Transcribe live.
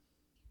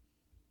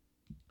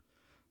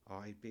All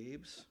right,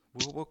 babes,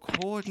 we're Yeah.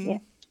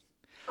 recording.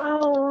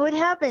 Oh, what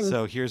happened?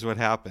 So here's what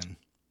happened.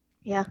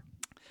 Yeah.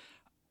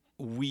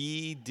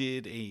 We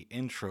did a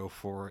intro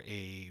for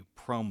a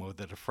promo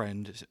that a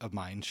friend of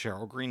mine,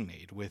 Cheryl Green,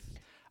 made with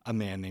a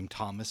man named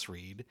Thomas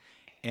Reed.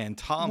 And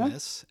Uh-huh.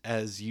 Thomas,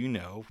 as you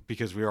know,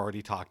 because we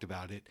already talked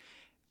about it,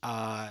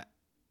 uh,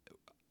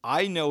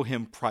 I know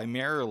him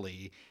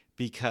primarily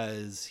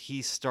because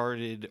he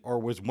started or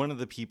was one of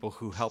the people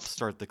who helped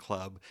start the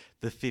club,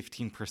 the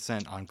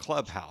 15% on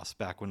Clubhouse,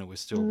 back when it was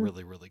still Mm-hmm.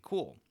 really, really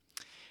cool.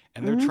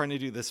 And they're Mm-hmm. trying to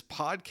do this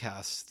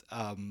podcast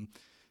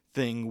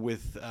thing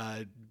with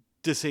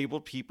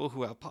disabled people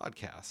who have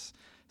podcasts.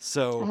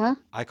 So Uh-huh.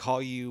 I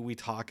call you, we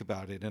talk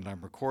about it, and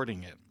I'm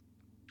recording it.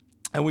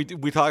 And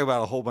we talk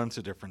about a whole bunch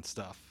of different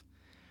stuff.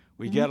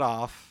 We Mm-hmm. get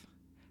off,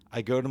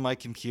 I go to my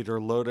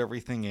computer, load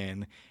everything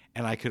in,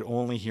 and I could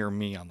only hear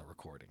me on the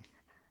recording.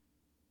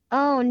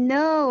 Oh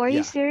no, are you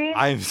Yeah, serious?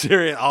 I'm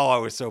serious. Oh, I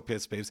was so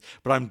pissed, babes.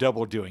 But I'm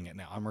double doing it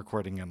now. I'm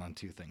recording it on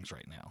two things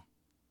right now.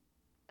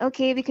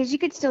 Okay, because you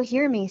could still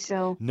hear me,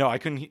 so No, I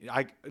couldn't.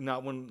 I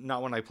not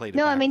when I played it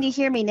no, I back mean you though.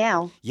 hear me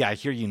now. Yeah, I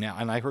hear you now,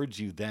 and I heard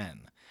you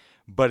then,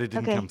 but it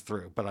didn't come Okay.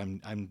 through. But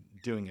I'm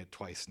doing it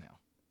twice now.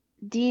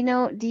 Do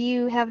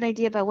you have an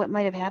idea about what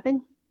might have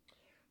happened?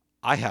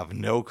 I have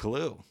no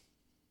clue.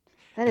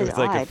 That It is was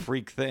like a odd.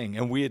 freak thing,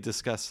 and we had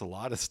discussed a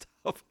lot of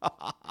stuff.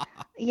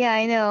 Yeah,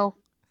 I know.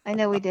 I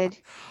know we did.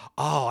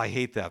 Oh, I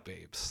hate that,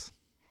 babes.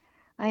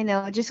 I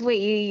know. Just wait,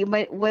 you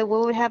might what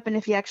would happen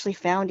if you actually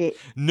found it?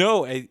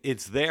 No,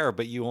 it's there,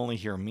 but you only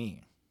hear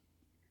me.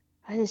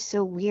 That is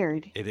so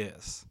weird. It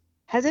is.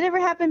 Has it ever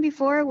happened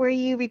before where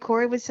you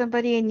record with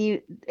somebody and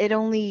you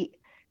only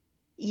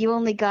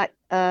got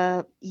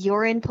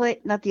your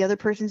input, not the other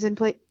person's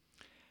input?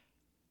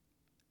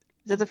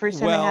 Is that the first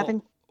time it Well,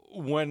 happened?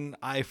 when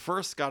I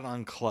first got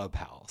on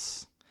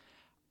Clubhouse,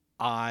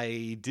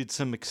 I did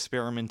some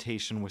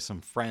experimentation with some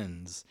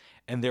friends,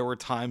 and there were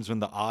times when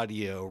the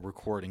audio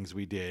recordings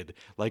we did,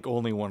 like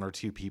only one or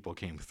two people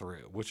came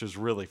through, which was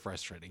really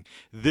frustrating.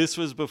 This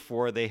was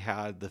before they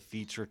had the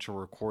feature to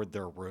record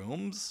their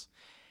rooms,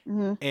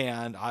 Mm-hmm.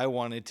 and I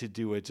wanted to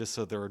do it just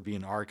so there would be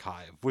an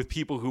archive with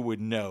people who would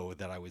know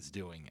that I was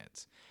doing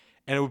it.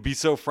 And it would be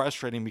so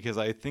frustrating because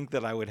I think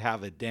that I would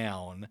have it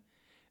down,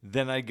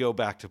 then I'd go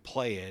back to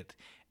play it,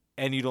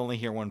 and you'd only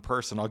hear one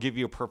person. I'll give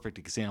you a perfect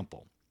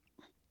example.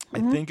 I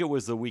Mm-hmm. think it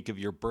was the week of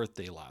your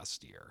birthday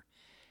last year.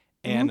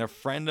 Mm-hmm. And a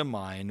friend of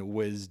mine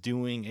was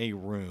doing a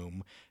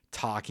room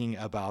talking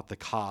about the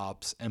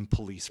cops and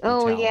police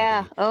Oh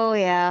yeah. brutality. Oh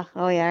yeah.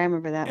 Oh yeah. I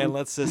remember that And one.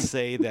 let's just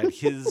say that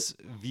his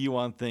view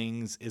on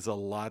things is a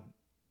lot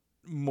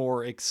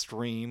more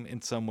extreme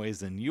in some ways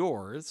than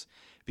yours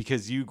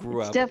because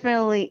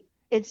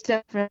It's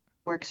definitely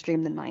more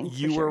extreme than mine for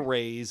you were sure.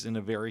 raised in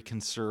a very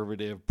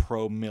conservative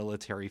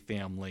pro-military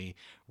family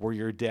where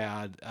your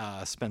dad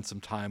spent some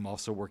time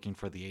also working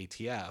for the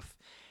ATF.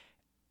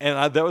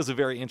 And that was a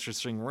very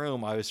interesting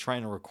room. I was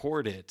trying to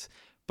record it,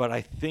 but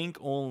I think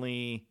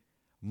only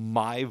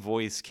my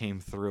voice came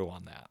through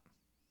on that.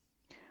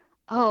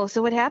 Oh,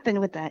 so what happened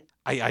with that?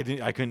 I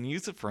couldn't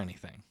use it for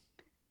anything.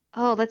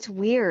 Oh, that's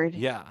weird.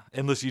 Yeah,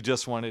 unless you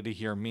just wanted to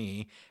hear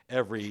me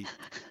every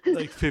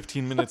like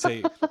 15 minutes.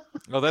 Say,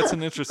 oh, that's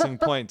an interesting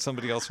point.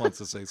 Somebody else wants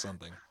to say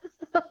something,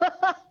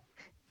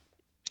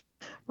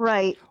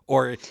 Right.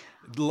 or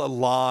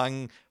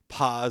long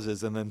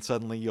pauses, and then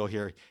suddenly you'll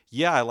hear,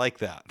 "Yeah, I like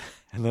that,"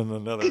 and then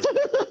another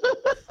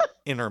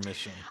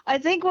intermission. I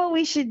think what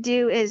we should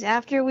do is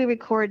after we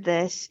record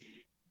this,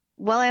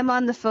 while I'm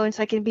on the phone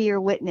so I can be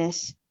your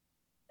witness,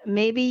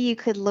 maybe you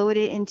could load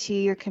it into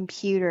your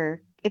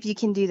computer if you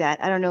can do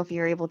that. I don't know if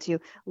you're able to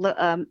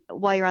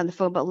while you're on the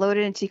phone, but load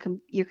it into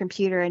your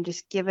computer and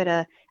just give it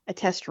a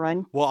test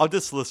run. Well, I'll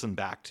just listen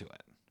back to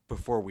it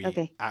before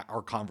Okay.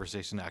 our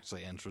conversation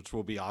actually ends, which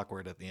will be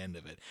awkward at the end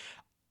of it.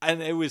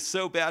 And it was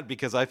so bad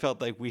because I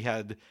felt like we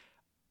had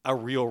a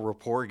real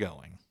rapport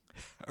going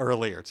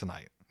earlier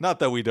tonight. Not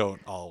that we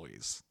don't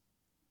always.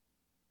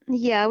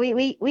 Yeah,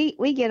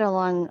 we get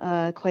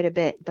along quite a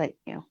bit, but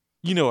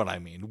You know what I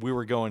mean. We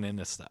were going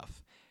into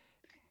stuff.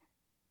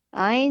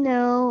 I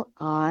know.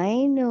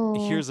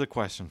 Here's a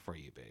question for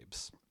you,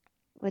 babes.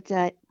 What's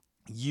that?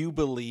 You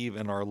believe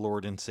in our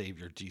Lord and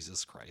Savior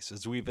Jesus Christ,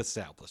 as we've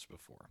established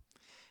before.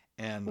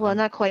 And Well, I'm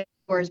not quite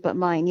yours, but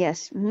mine.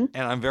 Yes. and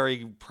I'm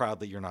very proud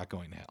that you're not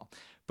going to hell.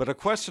 But a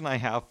question I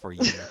have for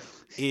you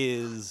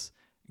is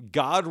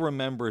God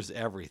remembers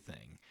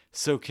everything.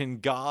 So can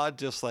God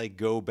just like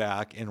go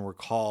back and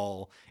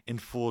recall in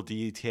full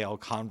detail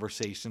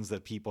conversations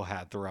that people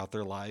had throughout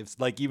their lives?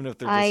 Like even if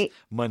they're just I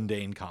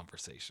mundane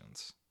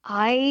conversations.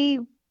 I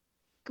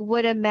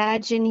would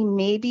imagine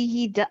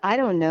maybe I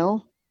don't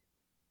know.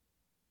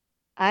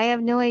 I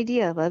have no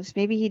idea, Loves.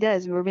 Maybe he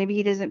does, or maybe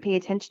he doesn't pay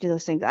attention to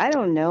those things. I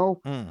don't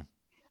know. Hmm.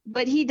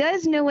 But he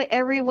does know what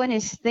everyone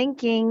is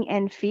thinking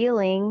and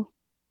feeling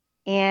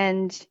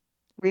and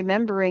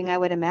remembering, I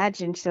would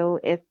imagine. So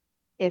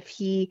if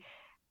he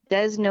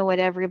does know what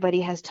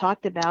everybody has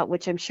talked about,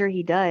 which I'm sure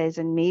he does,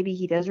 and maybe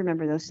he does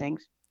remember those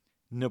things.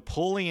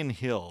 Napoleon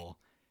Hill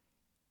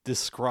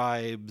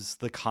describes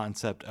the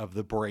concept of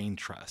the brain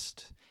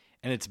trust.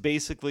 And it's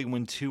basically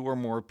when two or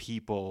more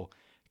people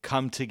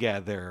come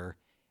together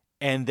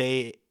and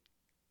they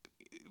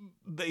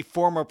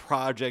form a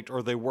project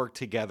or they work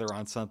together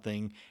on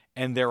something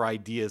and their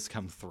ideas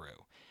come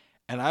through.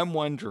 And I'm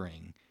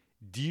wondering,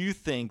 do you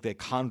think that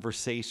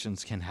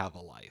conversations can have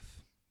a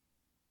life?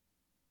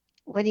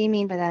 What do you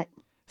mean by that?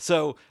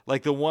 So,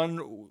 like the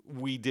one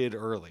we did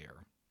earlier,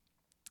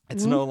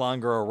 it's no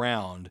longer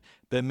around,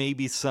 but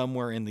maybe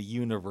somewhere in the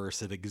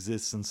universe it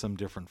exists in some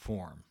different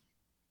form.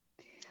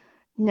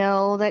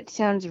 No, that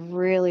sounds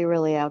really,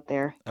 really out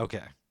there.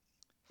 Okay.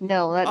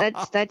 No,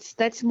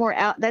 that's more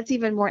out. That's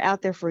even more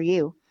out there for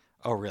you.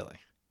 Oh, really?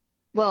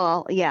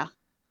 Well, yeah,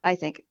 I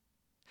think.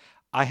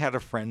 I had a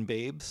friend,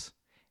 Babes,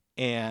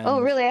 and Oh,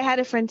 really? I had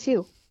a friend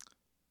too.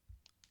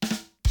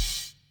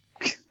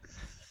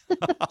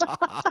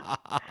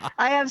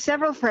 I have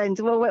several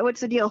friends. Well,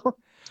 what's the deal?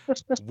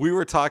 we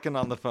were talking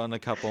on the phone a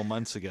couple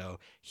months ago.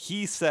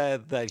 He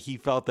said that he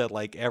felt that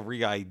like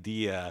every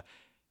idea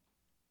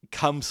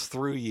comes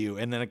through you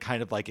and then it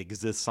kind of like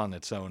exists on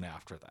its own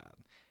after that.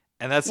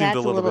 And that seemed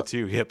a little bit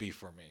too hippie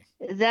for me.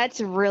 That's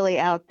really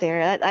out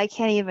there. I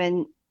can't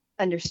even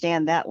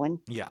understand that one.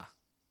 Yeah.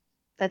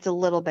 That's a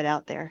little bit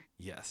out there.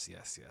 Yes.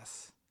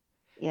 Yes.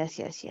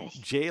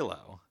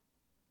 J-Lo.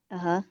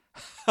 Uh-huh.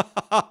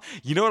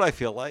 You know what I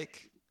feel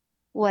like?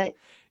 What?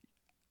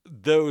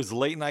 Those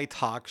late night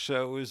talk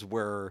shows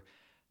where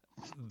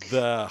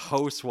the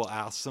host will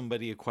ask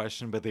somebody a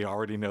question, but they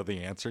already know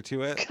the answer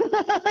to it.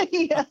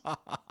 Yeah.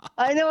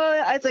 I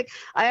know. It's like,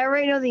 I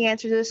already know the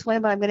answer to this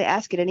one, but I'm going to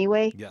ask it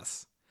anyway.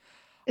 Yes.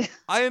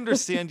 I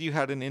understand you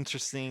had an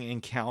interesting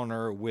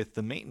encounter with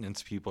the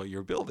maintenance people at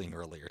your building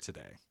earlier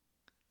today.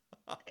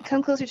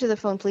 Come closer to the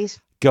phone, please.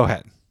 Go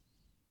ahead.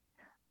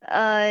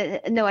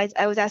 No,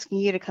 I was asking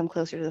you to come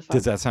closer to the phone.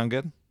 Does that sound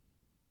good?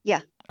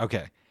 Yeah.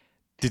 Okay.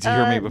 Did you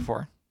hear me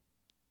before?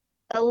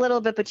 A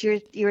little bit, but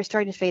you were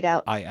starting to fade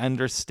out. I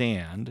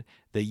understand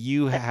that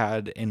you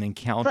had an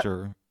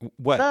encounter.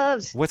 What?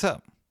 Bubs. What's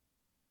up?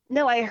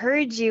 No, I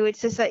heard you.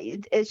 It's just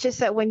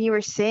that when you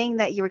were saying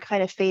that, you were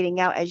kind of fading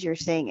out as you were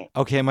saying it.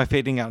 Okay, am I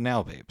fading out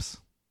now,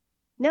 Babes?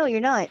 No, you're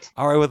not.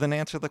 All right, well then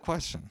answer the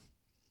question.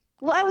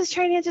 Well, I was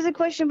trying to answer the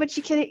question, but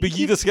you can't. But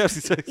you just have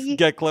to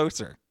get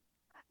closer.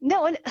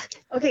 No,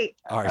 okay.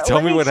 All right,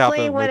 tell me what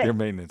happened with your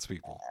maintenance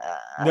people.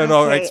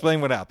 No, okay. explain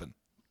what happened.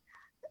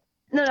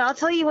 No, I'll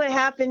tell you what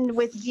happened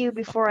with you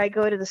before I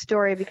go to the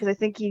story, because I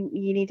think you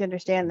need to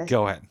understand this.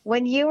 Go ahead.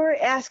 When you were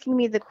asking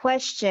me the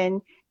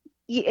question,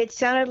 it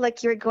sounded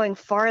like you were going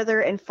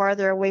farther and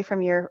farther away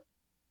from your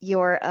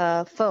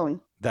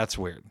phone. That's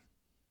weird.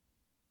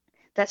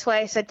 That's why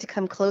I said to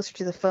come closer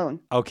to the phone.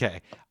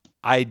 Okay.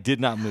 I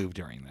did not move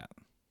during that.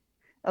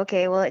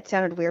 Okay, well, it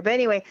sounded weird. But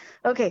anyway,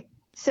 okay.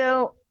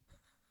 So,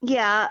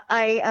 yeah,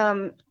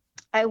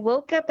 I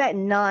woke up at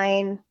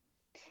 9,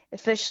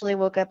 officially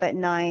woke up at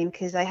 9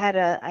 because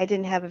I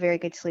didn't have a very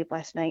good sleep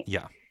last night.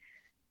 Yeah.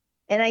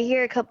 And I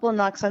hear a couple of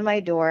knocks on my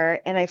door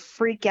and I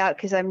freak out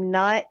because I'm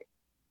not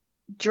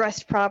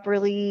dressed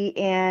properly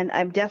and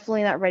I'm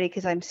definitely not ready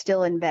because I'm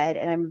still in bed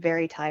and I'm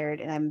very tired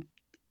and I'm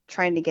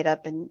trying to get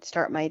up and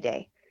start my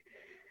day.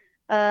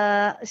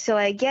 So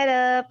I get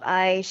up,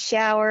 I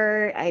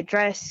shower, I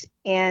dress,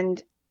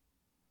 and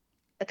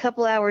a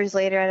couple hours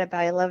later at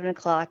about 11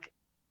 o'clock,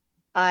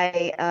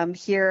 I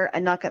hear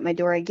a knock at my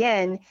door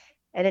again,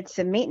 and it's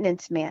a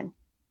maintenance man.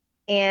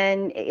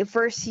 And at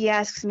first he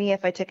asks me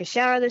if I took a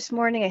shower this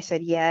morning. I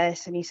said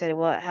yes. And he said,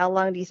 well, how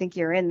long do you think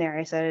you're in there?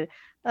 I said,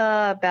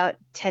 about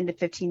 10 to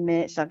 15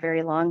 minutes, not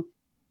very long.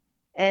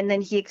 And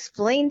then he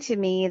explained to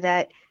me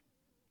that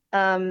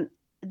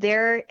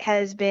there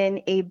has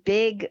been a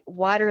big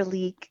water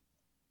leak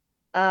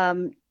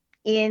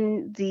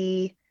in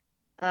the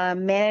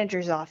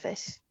manager's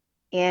office,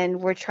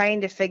 and we're trying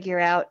to figure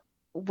out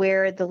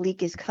where the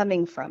leak is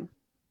coming from.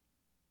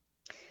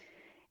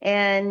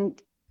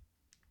 And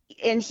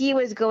he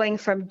was going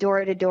from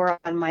door to door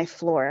on my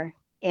floor,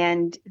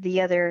 and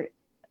the other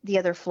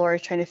floor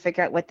is trying to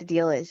figure out what the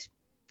deal is.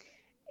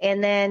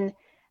 And then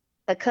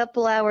a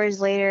couple hours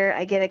later,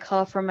 I get a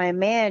call from my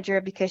manager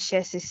because she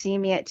has to see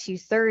me at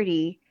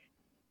 2:30,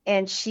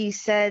 and she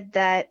said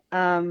that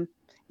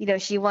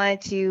she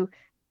wanted to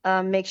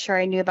make sure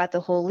I knew about the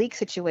whole leak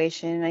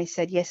situation. And I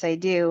said, yes, I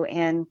do.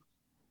 And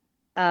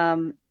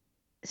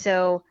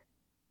so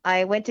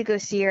I went to go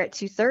see her at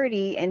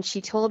 2:30, and she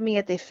told me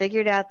that they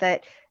figured out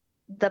that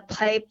the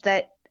pipe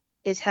that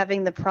is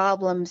having the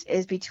problems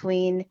is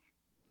between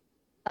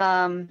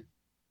my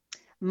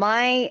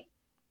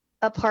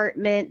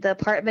apartment, the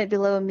apartment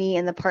below me,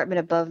 and the apartment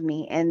above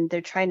me, and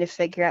they're trying to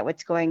figure out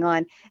what's going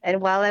on.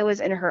 And while I was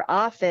in her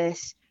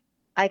office,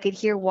 I could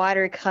hear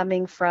water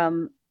coming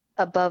from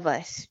above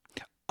us.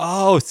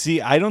 Oh,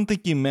 see, I don't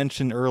think you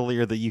mentioned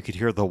earlier that you could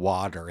hear the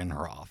water in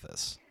her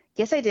office.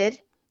 Yes, I did.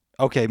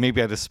 Okay,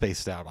 maybe I just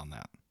spaced out on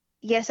that.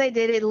 Yes, I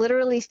did. It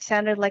literally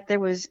sounded like there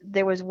was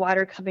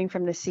water coming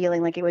from the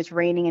ceiling, like it was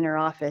raining in her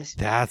office.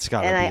 That's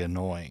gotta be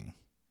annoying.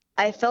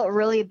 I felt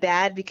really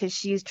bad because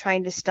she was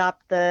trying to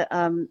stop the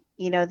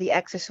the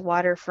excess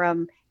water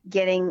from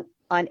getting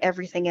on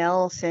everything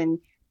else,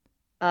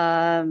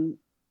 um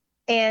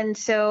and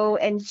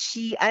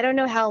she, I don't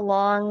know how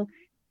long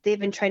they've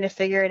been trying to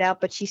figure it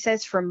out, but she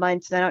says for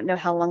months, and I don't know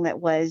how long that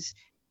was.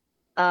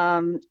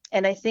 And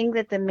I think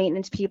that the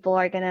maintenance people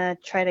are gonna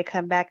try to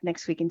come back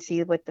next week and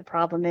see what the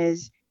problem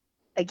is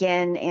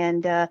again.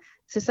 And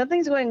so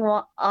something's going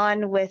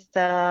on with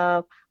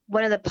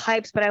one of the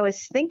pipes, but I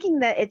was thinking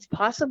that it's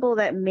possible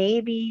that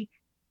maybe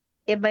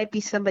it might be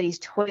somebody's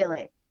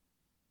toilet.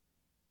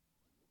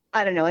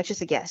 I don't know. It's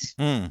just a guess.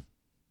 Mm.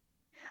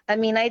 I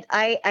mean,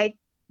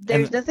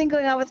 there's nothing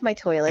going on with my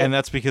toilet. And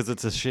that's because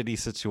it's a shitty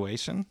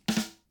situation?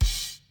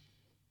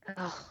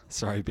 Oh,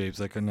 Sorry,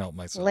 babes. I couldn't help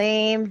myself.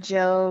 lame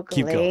joke.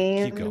 Keep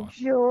lame going.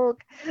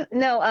 joke.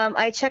 No,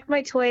 I checked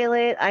my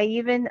toilet. I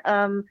even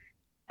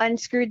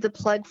unscrewed the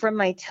plug from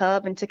my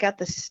tub and took out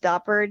the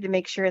stopper to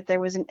make sure that there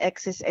wasn't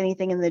excess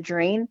anything in the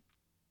drain.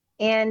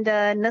 And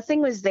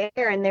nothing was there,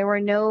 and there were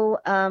no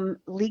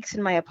leaks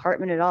in my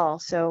apartment at all.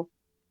 So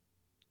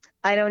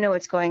I don't know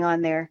what's going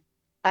on there.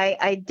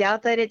 I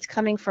doubt that it's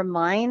coming from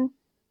mine,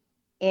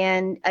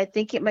 and I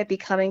think it might be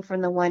coming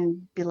from the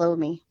one below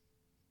me,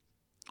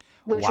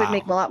 which would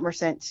make a lot more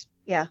sense.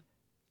 Yeah.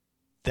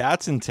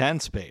 That's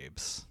intense,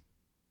 babes.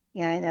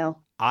 Yeah, I know.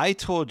 I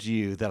told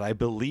you that I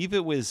believe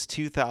it was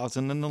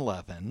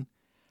 2011.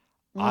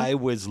 I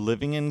was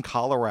living in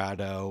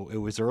Colorado. It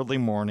was early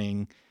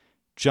morning,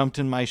 jumped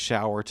in my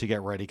shower to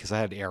get ready because I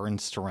had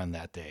errands to run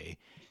that day.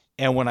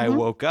 And when I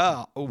woke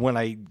up, when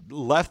I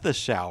left the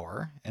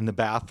shower in the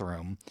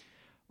bathroom,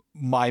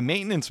 my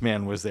maintenance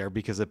man was there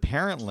because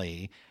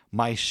apparently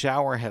my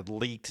shower had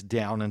leaked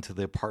down into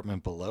the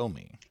apartment below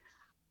me.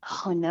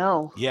 Oh,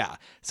 no. Yeah.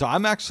 So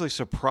I'm actually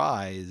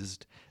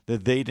surprised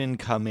that they didn't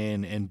come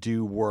in and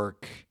do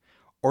work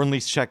or at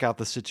least check out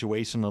the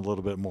situation a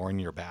little bit more in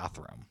your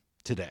bathroom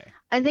today.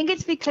 I think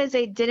it's because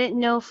they didn't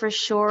know for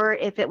sure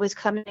if it was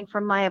coming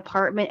from my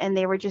apartment, and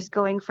they were just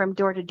going from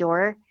door to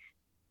door,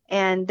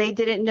 and they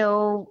didn't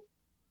know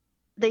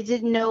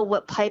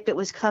what pipe it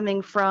was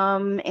coming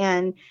from,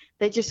 and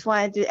they just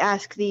wanted to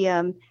ask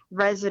the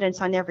residents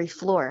on every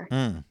floor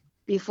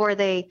before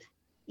they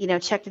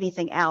checked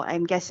anything out.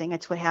 I'm guessing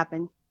that's what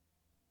happened.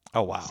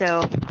 Oh, wow.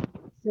 So I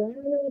don't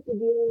know what the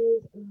deal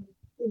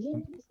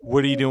is.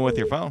 What are you doing with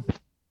your phone?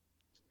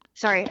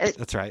 Sorry.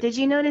 That's right. Did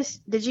you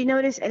notice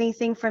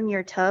anything from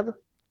your tub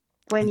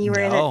when you were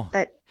in that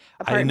apartment?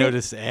 I didn't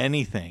notice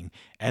anything.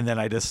 And then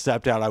I just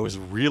stepped out. I was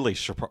really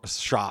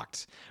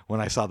shocked when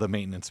I saw the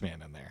maintenance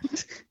man in there.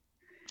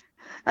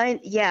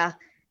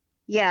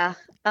 Yeah.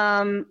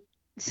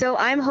 So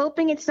I'm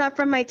hoping it's not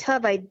from my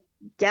tub. I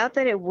doubt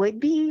that it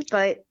would be,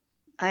 but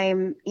I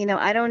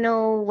don't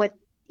know what,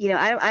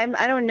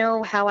 I don't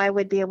know how I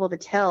would be able to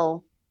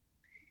tell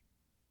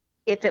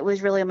if it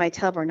was really in my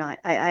tub or not.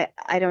 I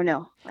don't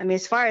know. I mean,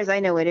 as far as I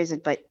know, it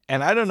isn't, but.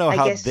 And I don't know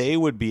how they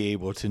would be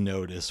able to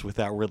notice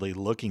without really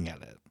looking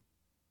at it.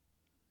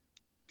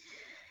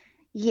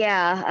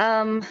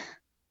 Yeah.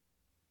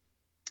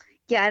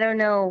 Yeah, I don't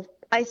know.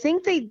 I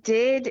think they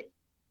did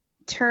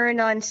turn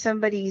on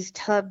somebody's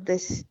tub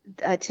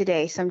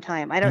today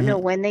sometime. I don't know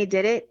when they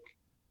did it,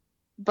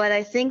 but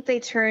I think they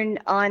turned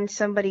on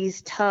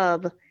somebody's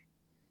tub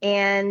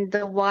and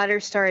the water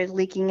started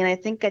leaking, and I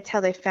think that's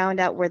how they found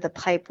out where the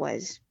pipe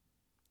was.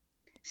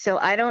 So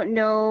I don't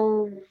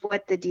know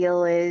what the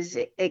deal is.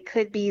 It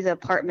could be the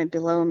apartment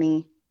below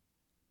me.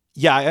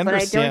 Yeah, I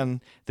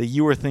understand that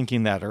you were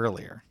thinking that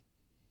earlier.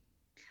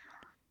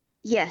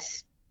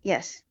 Yes.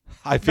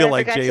 I feel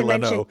like Jay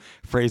Leno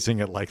phrasing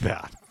it like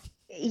that.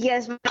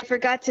 Yes, but I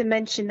forgot to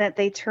mention that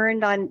they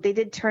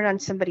did turn on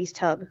somebody's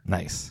tub.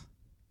 Nice.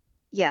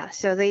 Yeah,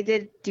 so they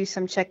did do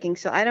some checking.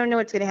 So I don't know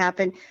what's going to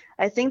happen.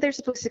 I think they're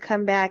supposed to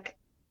come back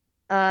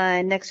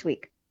next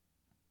week.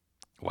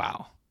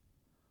 Wow.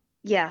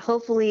 Yeah,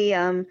 hopefully.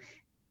 I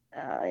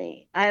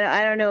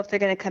don't know if they're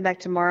going to come back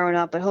tomorrow or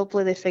not, but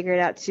hopefully they figure it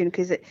out soon.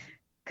 Because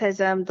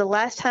the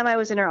last time I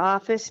was in our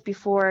office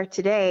before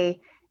today,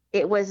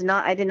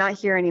 I did not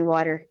hear any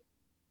water.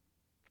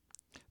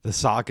 The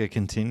saga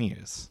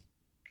continues.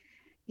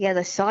 Yeah,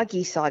 the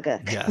soggy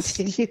saga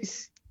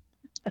continues.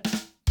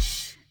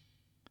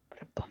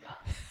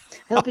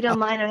 I hope you don't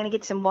mind. I'm going to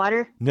get some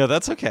water. No,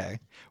 that's okay.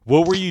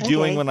 What were you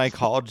doing when I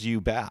called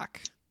you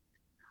back?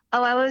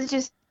 Oh, I was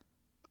just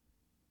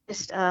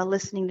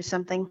listening to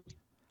something.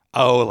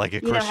 Oh, like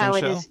a Christian show?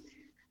 It is.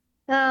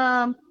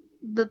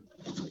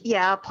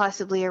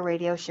 Possibly a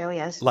radio show,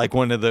 yes. Like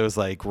one of those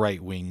like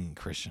right-wing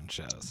Christian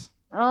shows.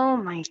 Oh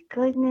my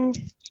goodness.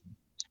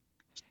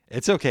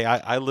 It's okay.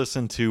 I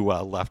listen to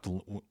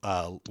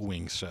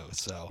left-wing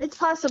shows, so. It's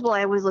possible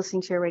I was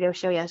listening to a radio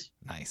show, yes.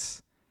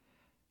 Nice.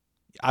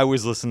 I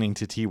was listening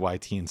to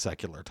TYT and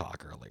Secular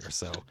Talk earlier,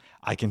 so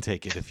I can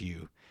take it if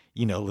you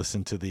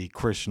listen to the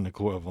Christian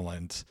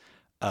equivalent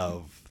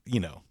of,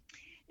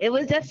 It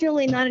was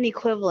definitely not an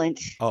equivalent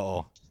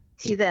to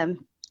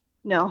them.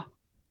 No.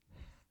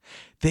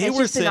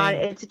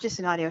 It's just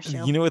an audio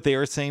show. You know what they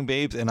were saying,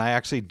 babes? And I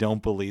actually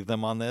don't believe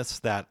them on this,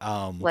 that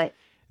what?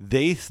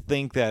 they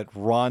think that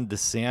Ron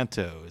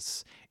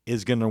DeSantis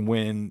is going to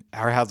win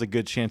or has a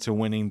good chance of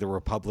winning the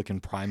Republican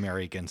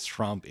primary against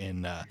Trump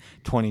in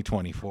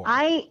 2024.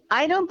 I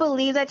don't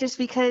believe that, just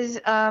because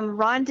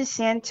Ron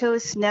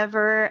DeSantis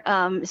never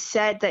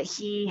said that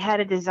he had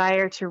a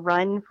desire to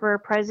run for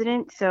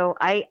president. So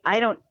I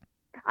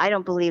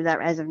don't believe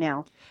that as of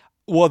now.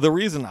 Well, the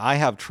reason I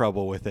have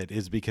trouble with it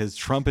is because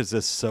Trump is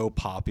just so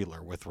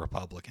popular with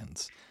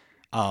Republicans.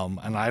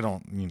 And I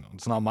don't,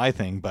 it's not my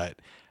thing, but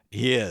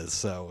he is.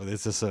 So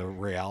it's just a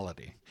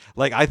reality.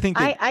 Like, I think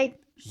that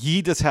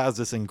he just has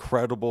this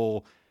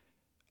incredible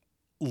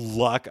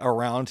luck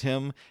around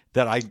him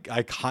that I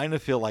kind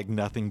of feel like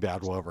nothing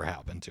bad will ever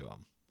happen to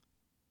him.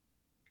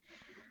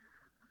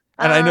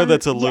 And I know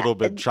that's a little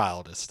bit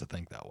childish to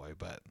think that way,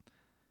 but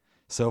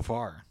so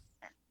far,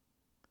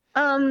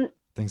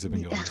 things have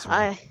been going this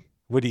way.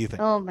 What do you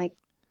think? Oh my.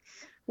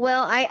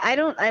 Well,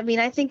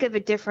 I think of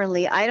it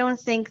differently. I don't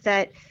think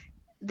that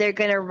they're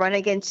going to run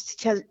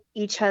against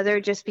each other,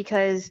 just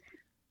because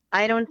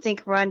I don't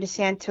think Ron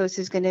DeSantis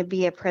is going to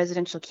be a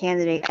presidential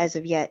candidate as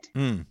of yet.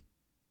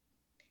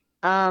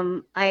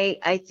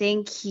 I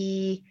think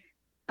he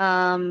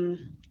at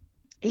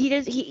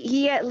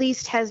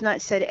least has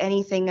not said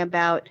anything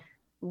about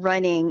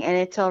running, and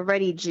it's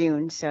already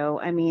June. So,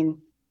 I mean,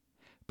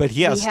 but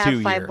he has 2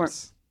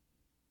 years.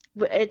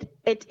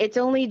 It's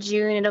only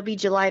June. It'll be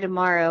July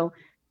tomorrow.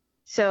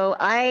 So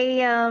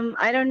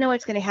I don't know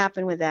what's going to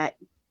happen with that.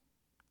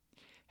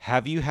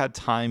 Have you had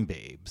time,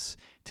 babes,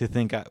 to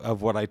think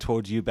of what I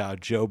told you about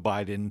Joe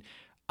Biden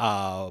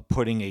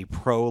putting a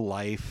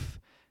pro-life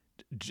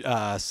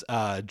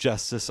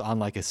justice on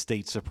like a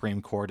state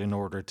Supreme Court in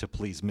order to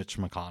please Mitch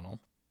McConnell?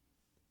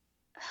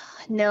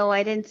 No,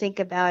 I didn't think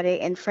about it,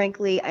 and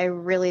frankly, I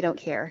really don't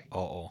care.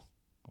 Oh,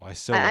 why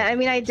so? I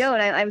mean, I don't.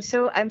 I'm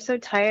so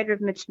tired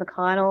of Mitch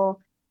McConnell.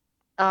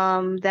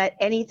 That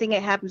anything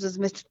that happens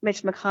with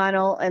Mitch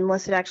McConnell,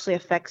 unless it actually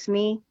affects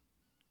me,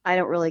 I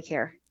don't really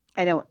care.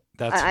 I don't.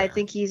 I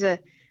think he's a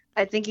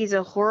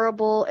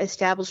horrible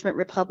establishment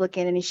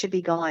Republican, and he should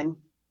be gone.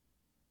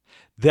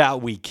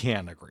 That we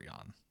can agree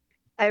on.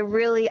 I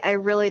really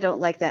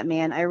don't like that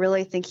man. I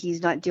really think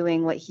he's not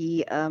doing what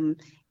he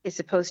is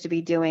supposed to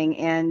be doing,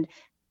 and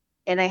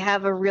I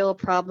have a real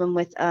problem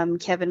with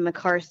Kevin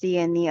McCarthy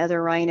and the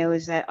other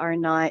rhinos that are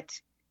not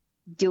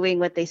doing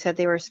what they said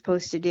they were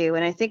supposed to do.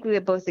 And I think we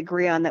would both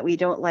agree on that. We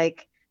don't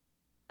like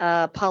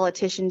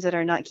politicians that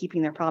are not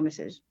keeping their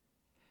promises.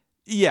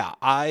 Yeah,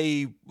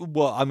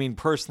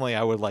 personally,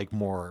 I would like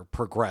more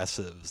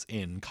progressives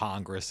in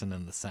Congress and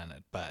in the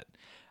Senate, but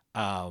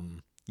at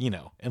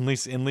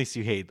least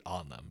you hate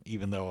on them,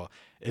 even though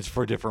it's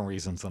for different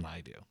reasons than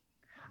I do.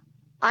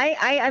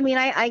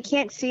 I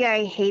can't say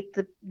I hate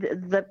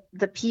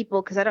the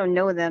people, because I don't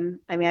know them.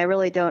 I mean, I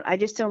really don't. I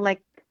just don't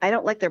like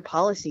their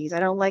policies. I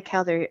don't like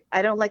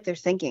their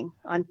thinking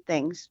on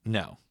things.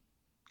 No.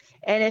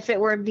 And if it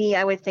were me,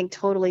 I would think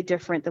totally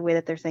different the way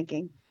that they're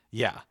thinking.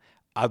 Yeah.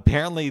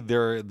 Apparently,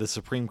 the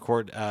Supreme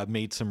Court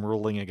made some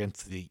ruling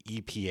against the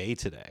EPA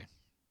today.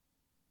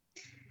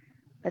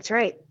 That's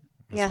right.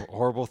 That's a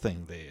horrible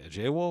thing,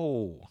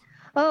 Whoa.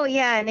 Oh,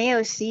 yeah, and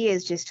AOC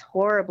is just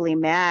horribly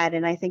mad,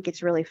 and I think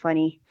it's really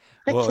funny.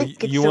 Well,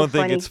 you won't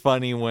think it's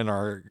funny when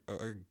our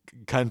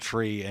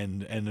country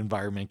and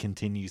environment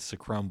continues to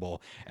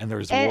crumble, and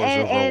there's wars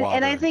over water.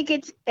 And I think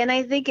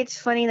it's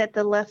funny that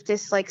the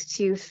leftist likes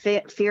to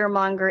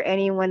fearmonger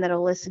anyone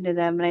that'll listen to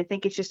them, and I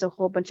think it's just a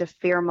whole bunch of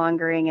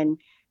fearmongering, and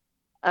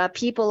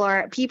people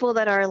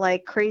that are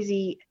like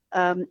crazy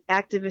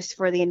activists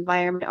for the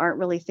environment aren't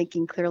really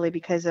thinking clearly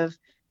because of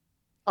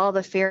all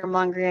the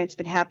fearmongering that's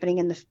been happening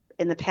in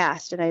the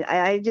past. And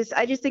I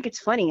just think it's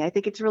funny. I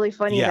think it's really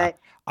funny that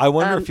I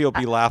wonder if you'll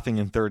be laughing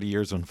in 30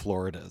 years when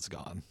Florida is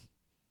gone.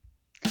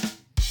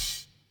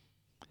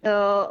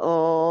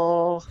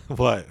 Oh.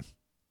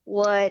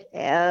 What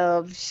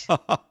else?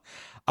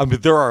 I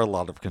mean, there are a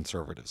lot of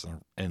conservatives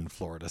in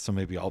Florida, so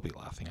maybe I'll be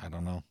laughing. I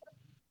don't know.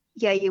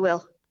 Yeah, you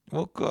will.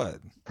 Well,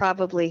 good.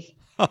 Probably.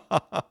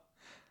 But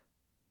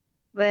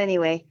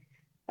anyway,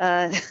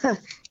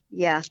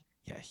 yeah.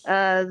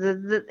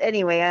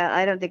 Anyway,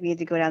 I don't think we need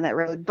to go down that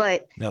road,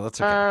 but no,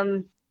 that's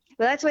okay.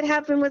 But that's what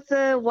happened with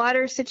the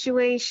water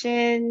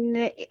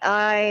situation.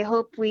 I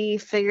hope we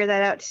figure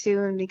that out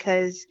soon,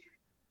 because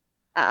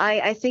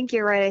I think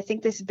you're right. I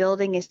think this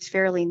building is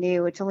fairly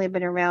new. It's only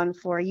been around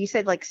for, you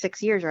said like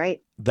 6 years,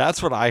 right?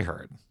 That's what I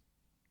heard.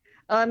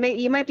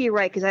 You might be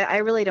right, because I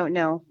really don't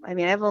know. I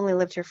mean, I've only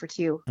lived here for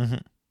 2. Mm-hmm.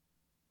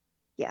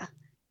 Yeah.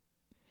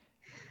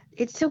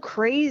 It's so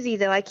crazy,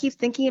 though. I keep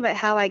thinking about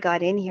how I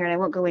got in here, and I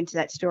won't go into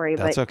that story.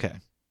 That's but okay.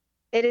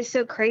 It is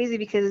so crazy,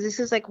 because this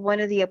is like one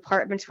of the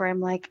apartments where I'm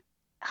like,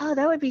 oh,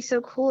 that would be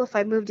so cool if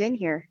I moved in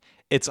here.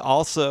 It's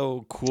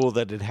also cool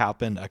that it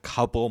happened a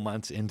couple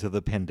months into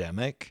the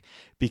pandemic,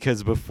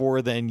 because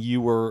before then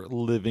you were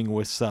living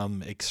with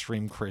some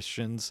extreme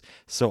Christians,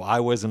 so I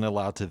wasn't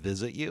allowed to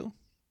visit you.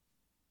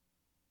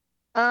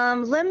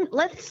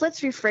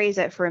 Let's rephrase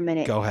that for a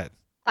minute. Go ahead.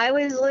 I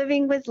was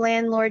living with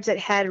landlords that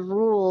had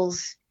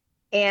rules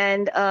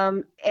And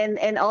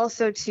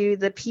also to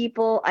the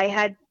people, I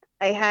had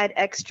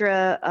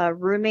extra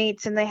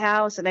roommates in the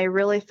house, and I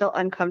really felt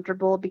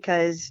uncomfortable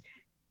because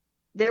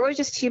there was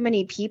just too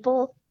many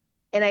people,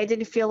 and I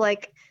didn't feel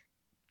like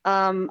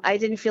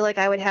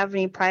I would have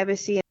any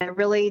privacy, and I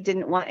really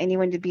didn't want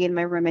anyone to be in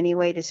my room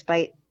anyway,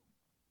 despite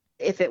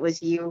if it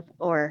was you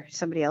or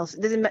somebody else.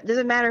 It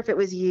doesn't matter if it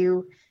was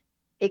you.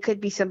 It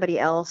could be somebody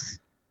else.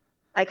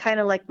 I kind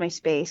of liked my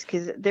space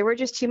because there were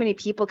just too many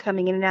people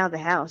coming in and out of the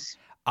house.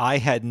 I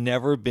had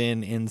never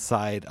been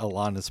inside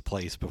Alana's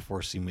place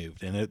before she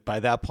moved, and by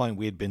that point,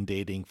 we had been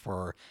dating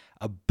for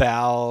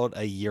about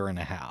a year and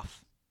a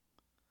half.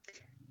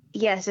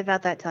 Yes,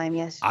 about that time.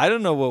 Yes. I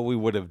don't know what we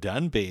would have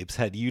done, babes,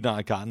 had you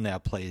not gotten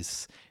that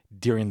place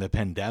during the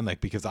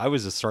pandemic, because I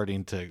was just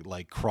starting to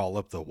like crawl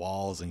up the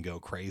walls and go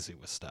crazy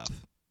with stuff.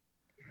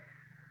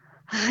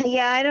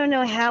 Yeah, I don't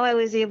know how I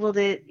was able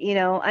to,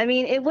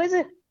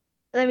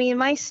 I mean,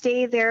 my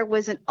stay there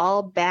wasn't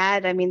all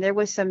bad. I mean, there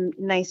was some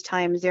nice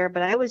times there,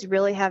 but I was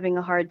really having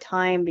a hard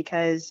time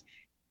because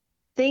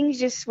things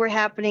just were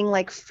happening.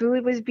 Like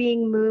food was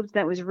being moved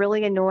that was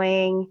really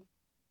annoying.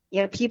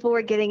 People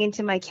were getting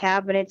into my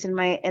cabinets and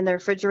the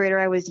refrigerator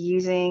I was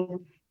using.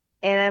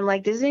 And I'm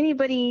like, does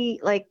anybody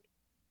like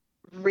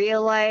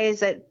realize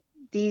that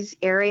these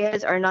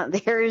areas are not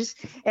theirs?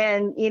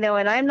 And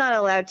I'm not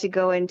allowed to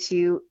go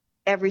into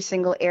every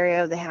single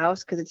area of the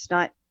house because it's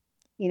not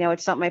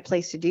my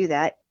place to do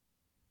that.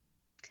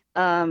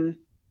 Um,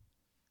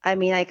 I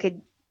mean, I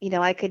could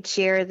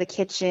share the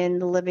kitchen,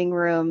 the living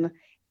room,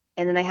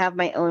 and then I have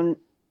my own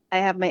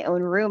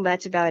room.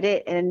 That's about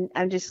it. And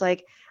I'm just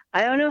like,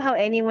 I don't know how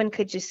anyone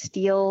could just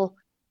steal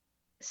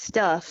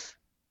stuff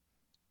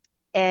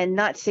and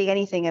not say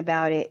anything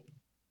about it.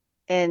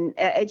 And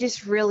I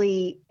just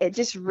really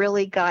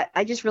got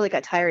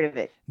tired of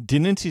it.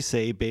 Didn't you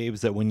say,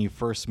 babes, that when you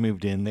first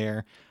moved in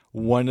there,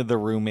 one of the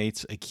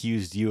roommates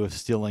accused you of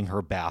stealing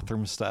her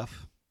bathroom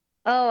stuff?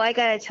 Oh, I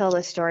gotta tell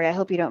this story. I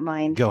hope you don't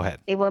mind. Go ahead.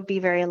 It won't be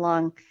very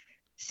long.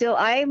 So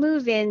I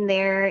move in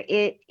there.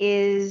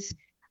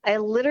 I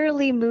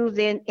literally moved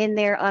in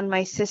there on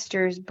my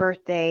sister's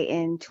birthday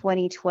in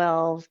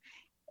 2012,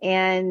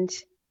 and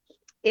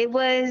it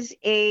was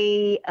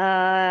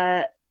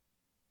a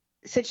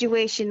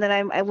situation that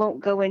I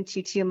won't go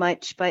into too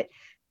much. But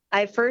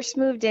I first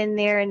moved in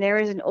there, and there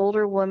was an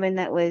older woman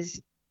that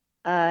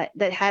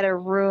had a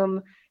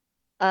room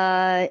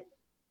uh,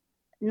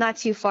 not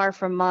too far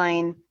from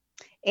mine,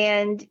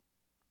 and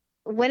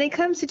when it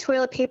comes to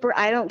toilet paper,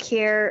 I don't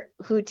care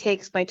who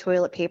takes my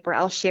toilet paper.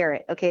 I'll share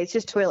it. Okay, it's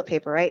just toilet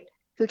paper, right?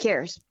 Who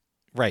cares?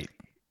 Right.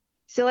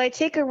 So I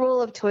take a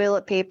roll of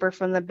toilet paper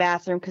from the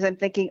bathroom because I'm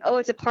thinking, oh,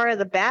 it's a part of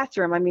the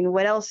bathroom. I mean,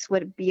 what else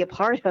would it be a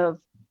part of?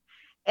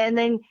 And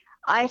then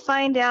I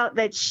find out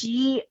that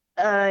she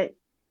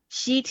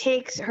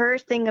takes her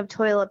thing of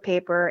toilet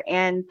paper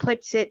and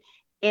puts it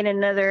in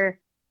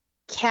another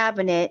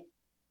cabinet.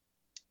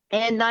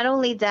 And not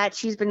only that,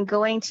 she's been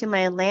going to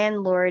my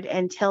landlord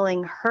and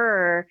telling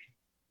her,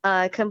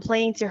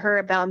 complaining to her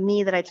about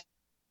me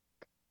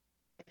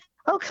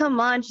oh,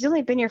 come on, she's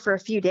only been here for a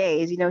few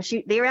days.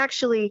 They were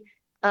actually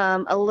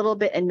a little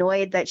bit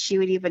annoyed that she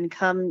would even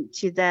come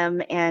to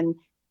them and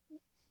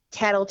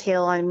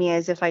tattletale on me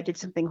as if I did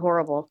something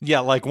horrible. Yeah,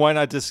 like why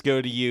not just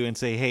go to you and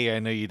say, hey, I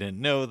know you didn't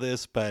know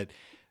this, but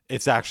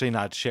it's actually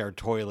not shared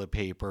toilet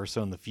paper.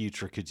 So in the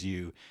future, could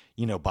you,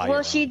 buy Well,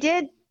 your she own?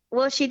 did.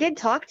 Well, she did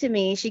talk to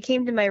me. She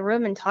came to my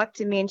room and talked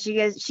to me, and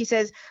she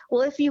says,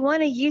 "Well, if you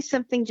want to use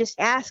something, just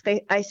ask."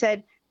 I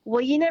said,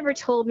 "Well, you never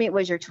told me it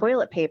was your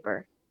toilet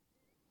paper.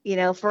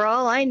 For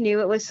all I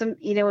knew, it was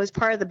it was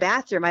part of the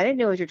bathroom. I didn't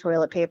know it was your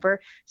toilet paper."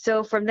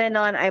 So from then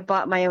on, I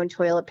bought my own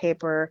toilet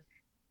paper,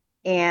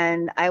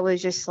 and I was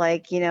just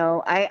like,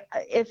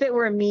 if it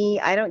were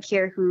me, I don't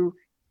care who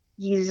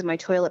uses my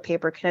toilet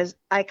paper because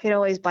I can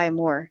always buy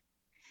more.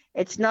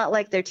 It's not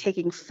like they're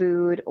taking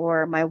food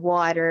or my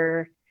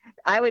water.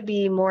 I would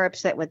be more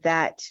upset with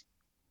that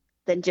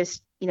than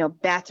just,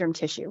 bathroom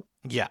tissue.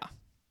 Yeah,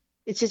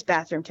 It's just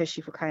bathroom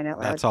tissue, for crying out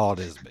loud. that's all it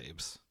is,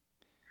 babes.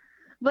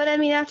 But I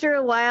mean, after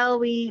a while,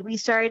 we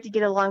started to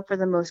get along for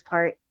the most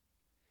part.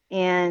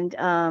 And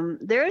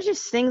there was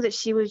just things that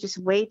she was just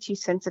way too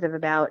sensitive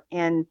about.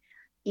 And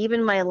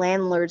even my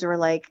landlords were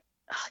like,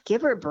 "Ugh,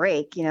 give her a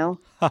break, Do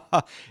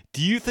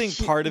you think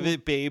She, part of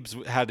it, babes,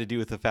 had to do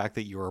with the fact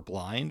that you were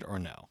blind or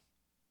no?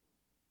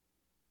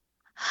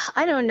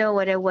 I don't know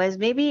what it was.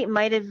 Maybe it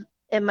might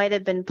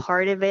have been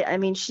part of it. I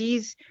mean,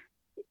 she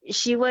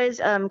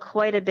was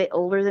quite a bit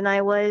older than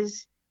I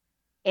was,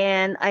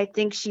 and I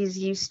think she's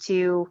used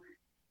to,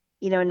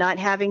 not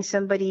having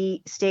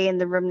somebody stay in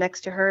the room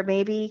next to her,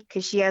 maybe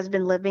because she has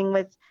been living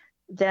with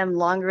them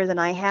longer than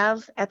I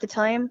have at the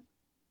time,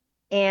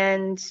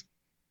 and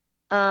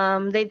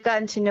they've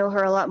gotten to know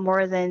her a lot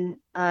more than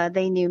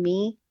they knew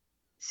me.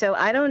 So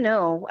I don't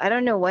know. I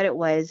don't know what it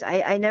was.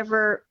 I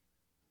never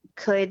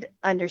could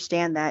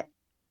understand that.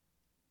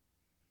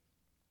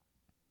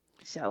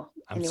 So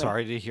I'm anyway.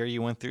 sorry to hear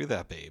you went through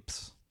that,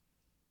 babes.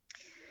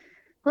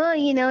 Well,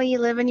 you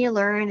live and you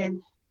learn,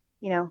 and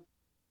you know,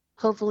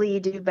 Hopefully you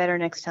do better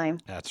next time.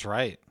 That's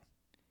right.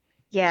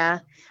 Yeah.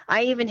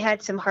 I even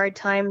had some hard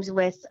times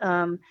with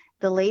the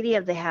lady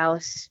of the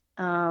house.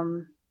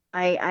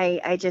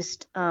 I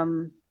just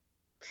I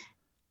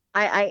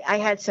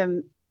had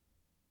some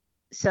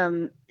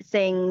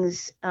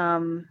things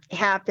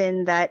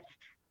happen that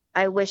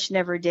I wish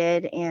never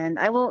did, and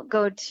I won't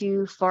go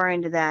too far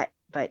into that,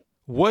 but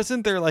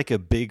Wasn't there like a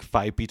big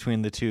fight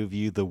between the two of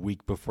you the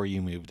week before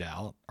you moved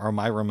out? Or am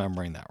I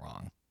remembering that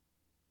wrong?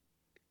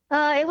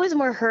 it was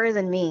more her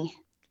than me.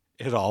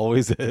 It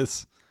always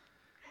is.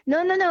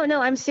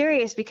 No, I'm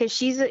serious because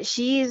she's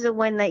the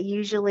one that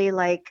usually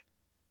like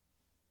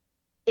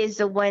is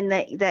the one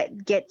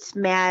that gets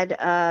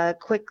mad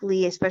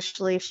quickly,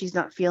 especially if she's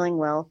not feeling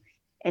well,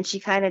 and she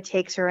kind of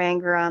takes her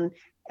anger on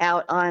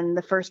out on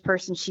the first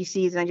person she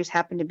sees, and I just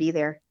happen to be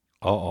there.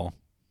 Uh-oh.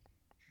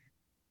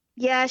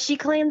 Yeah, she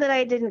claimed that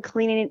I didn't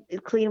clean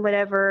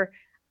whatever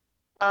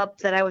up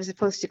that I was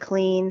supposed to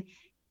clean.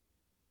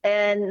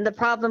 And the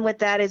problem with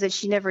that is that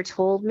she never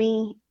told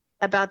me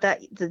about that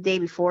the day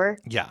before.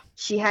 Yeah.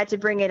 She had to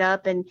bring it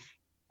up, and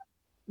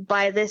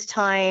by this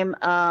time,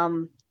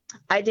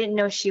 I didn't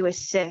know she was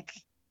sick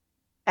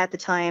at the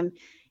time.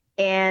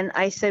 And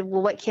I said,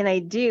 "Well, what can I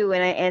do?"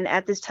 And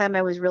at this time,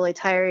 I was really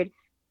tired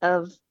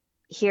of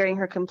hearing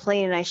her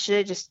complain, and I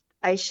should have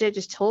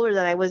just told her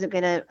that I wasn't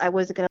gonna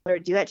let her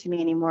do that to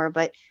me anymore.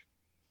 But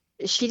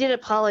she did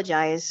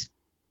apologize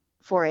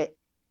for it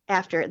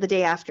after the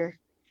day after.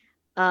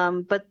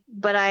 But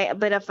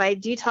if I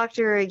do talk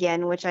to her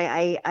again, which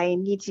I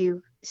need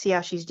to see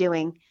how she's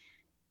doing,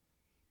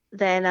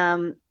 then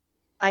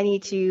I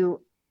need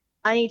to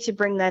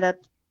bring that up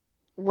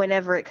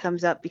whenever it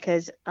comes up,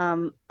 because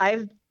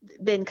I've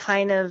been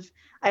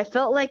I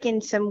felt like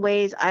in some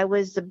ways I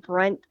was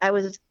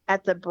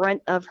at the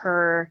brunt of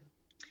her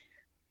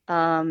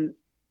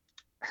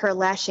her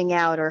lashing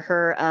out, or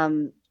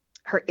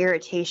her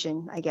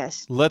irritation, I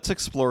guess. Let's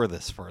explore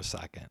this for a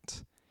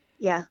second.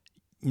 Yeah.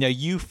 Now,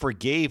 you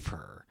forgave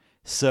her,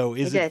 so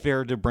is it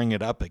fair to bring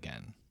it up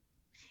again?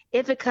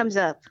 If it comes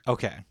up.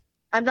 Okay.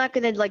 I'm not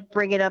going to like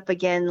bring it up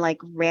again like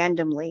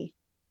randomly.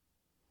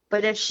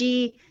 But if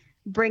she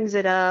brings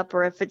it up,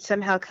 or if it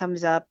somehow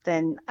comes up,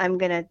 then I'm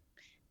going to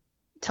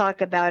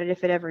talk about it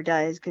if it ever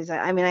does, because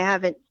I mean I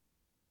haven't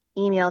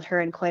emailed her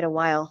in quite a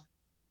while.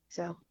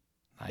 So,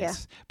 nice. Yeah.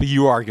 But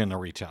you are going to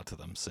reach out to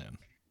them soon.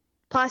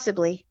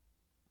 Possibly.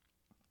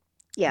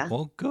 Yeah.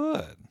 Well,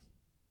 good.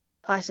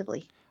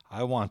 Possibly.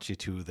 I want you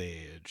to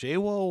there.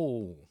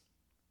 J-Wo.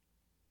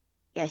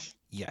 Yes.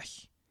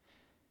 Yes.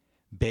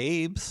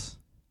 Babes.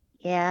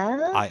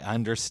 Yeah. I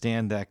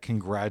understand that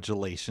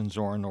congratulations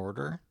are in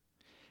order,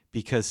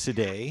 because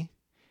today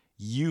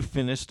you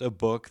finished a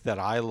book that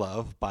I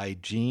love by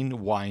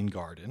Gene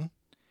Weingarten.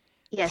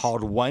 Yes.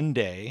 Called One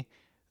Day,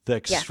 The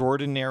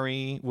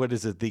Extraordinary, what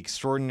is it? The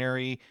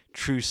Extraordinary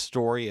True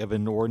Story of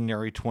an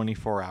Ordinary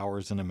 24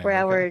 Hours in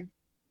America.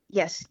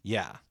 Yes.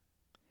 Yeah.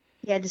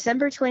 Yeah,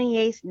 December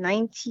 28th,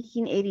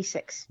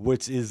 1986.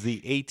 Which is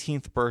the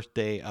 18th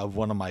birthday of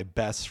one of my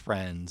best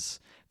friends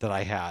that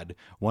I had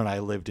when I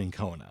lived in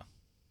Kona.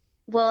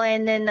 Well,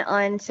 and then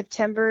on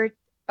December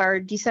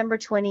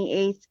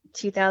 28th,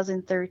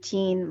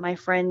 2013, my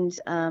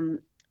friend's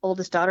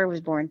oldest daughter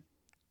was born.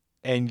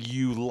 And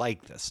you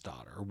like this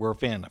daughter. We're a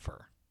fan of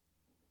her.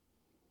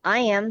 I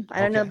am. I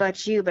don't know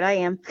about you, but I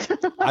am.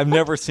 I've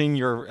never seen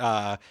your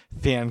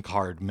fan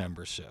card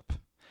membership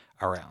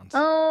around.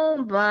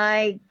 Oh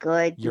my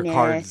goodness. Your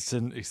card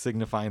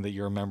signifying that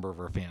you're a member of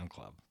her fan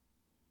club.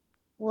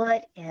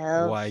 What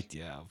else? What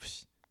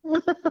else?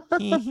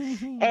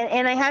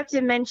 and I have to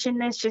mention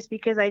this just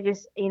because I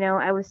just,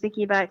 I was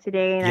thinking about it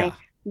today, and I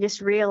just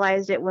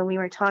realized it when we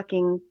were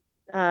talking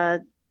a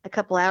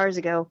couple hours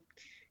ago.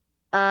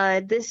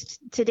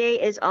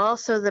 Today is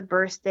also the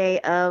birthday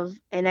of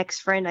an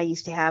ex-friend I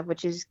used to have,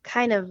 which is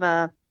kind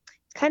of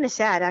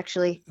sad,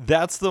 actually.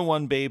 That's the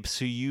one, babes,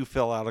 who you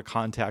fell out of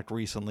contact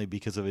recently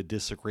because of a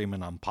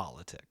disagreement on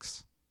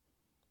politics.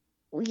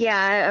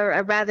 Yeah,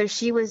 or rather,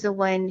 she was the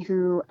one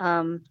who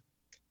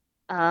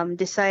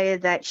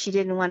decided that she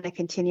didn't want to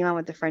continue on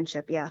with the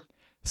friendship. Yeah.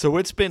 So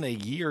it's been a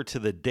year to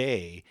the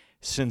day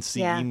since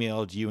she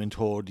emailed you and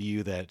told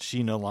you that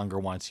she no longer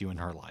wants you in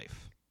her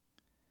life.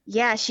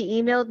 Yeah,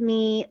 she emailed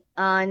me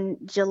on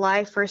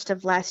July 1st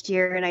of last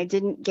year, and I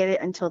didn't get it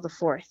until the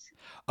 4th.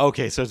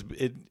 Okay, so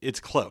it's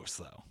close,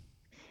 though.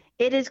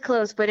 It is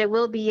close, but it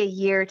will be a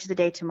year to the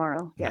day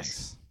tomorrow.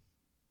 Yes.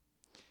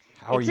 Nice.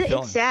 How are you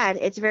feeling? It's sad.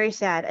 It's very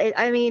sad.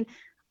 I mean,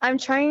 I'm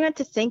trying not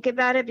to think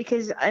about it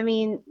because, I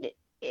mean,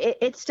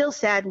 it still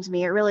saddens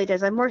me. It really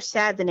does. I'm more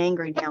sad than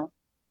angry now.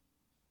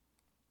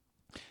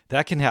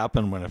 That can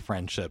happen when a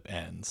friendship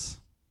ends.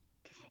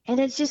 And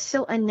it's just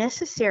so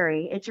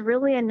unnecessary. It's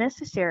really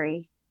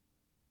unnecessary.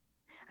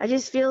 I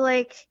just feel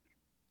like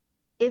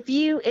if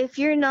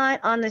you're not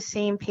on the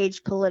same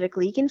page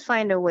politically, you can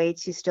find a way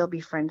to still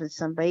be friends with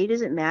somebody. It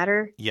doesn't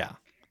matter. Yeah.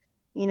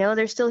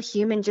 They're still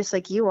human just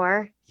like you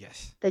are.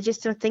 Yes. They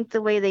just don't think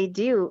the way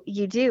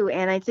you do.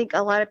 And I think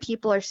a lot of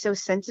people are so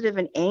sensitive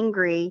and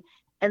angry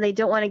and they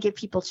don't want to give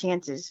people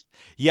chances.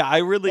 Yeah, I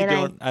really And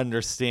don't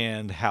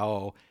understand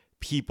how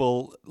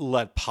people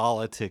let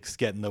politics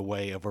get in the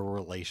way of a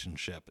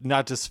relationship.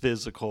 Not just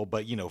physical,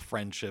 but,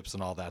 friendships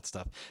and all that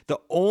stuff. The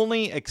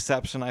only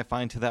exception I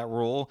find to that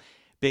rule,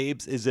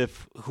 babes, is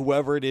if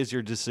whoever it is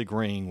you're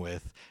disagreeing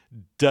with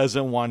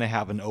doesn't want to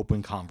have an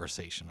open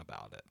conversation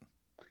about it.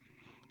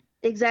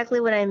 exactly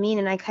what I mean,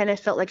 and I kind of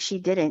felt like she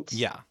didn't.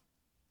 Yeah.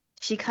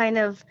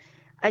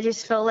 I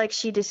just felt like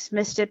she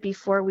dismissed it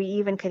before we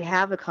even could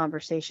have a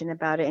conversation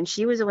about it. And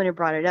she was the one who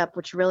brought it up,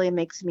 which really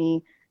makes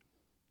me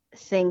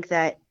think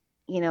that,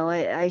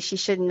 she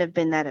shouldn't have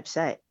been that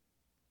upset.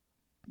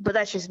 But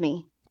that's just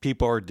me.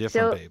 People are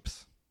different,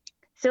 babes.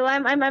 So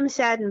I'm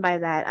saddened by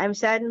that. I'm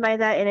saddened by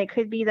that, and it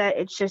could be that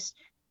it's just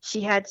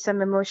she had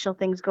some emotional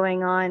things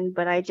going on,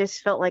 but I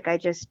just felt like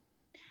felt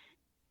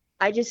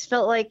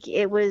like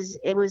it was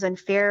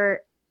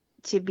unfair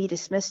to be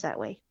dismissed that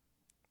way.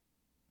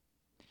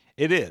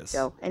 It is.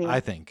 So, anyway,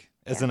 I think,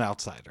 as an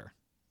outsider.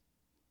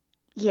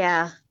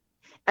 Yeah.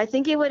 I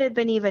think it would have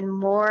been even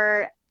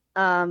more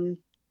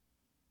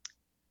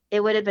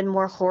it would have been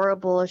more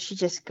horrible if she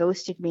just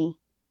ghosted me.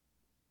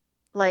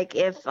 Like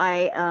if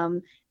I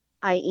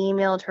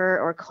emailed her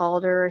or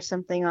called her or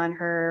something on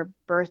her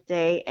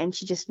birthday and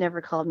she just never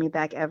called me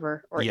back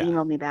ever or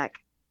emailed me back.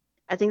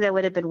 I think that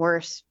would have been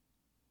worse.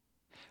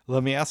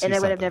 Let me ask you something.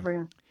 And I would have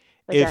never.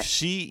 If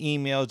she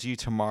emailed you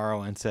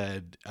tomorrow and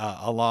said,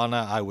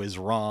 Alana, I was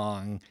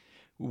wrong,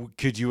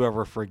 could you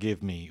ever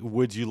forgive me?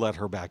 Would you let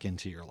her back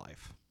into your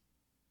life?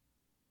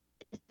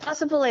 It's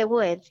possible I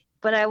would,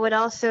 but I would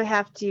also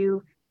have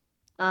to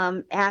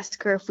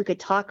ask her if we could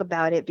talk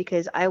about it,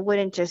 because I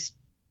wouldn't just,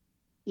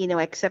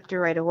 accept her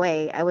right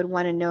away. I would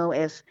want to know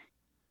if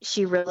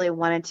she really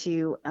wanted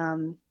to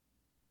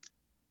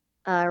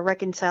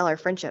reconcile our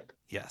friendship.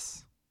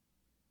 Yes.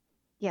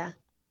 Yeah.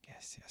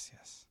 Yes.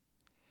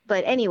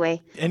 But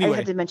anyway, I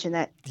had to mention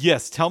that.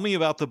 Yes, tell me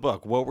about the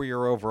book. What were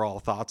your overall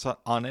thoughts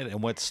on it,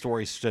 and what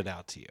stories stood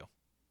out to you?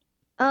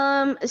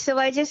 So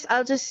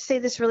I'll just say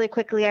this really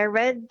quickly. I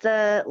read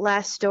the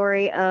last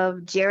story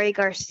of Jerry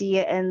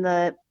Garcia and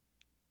the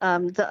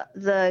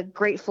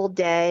Grateful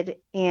Dead,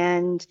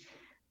 and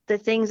the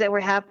things that were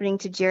happening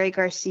to Jerry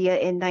Garcia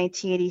in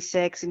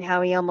 1986 and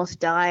how he almost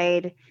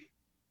died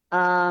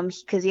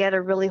because he had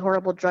a really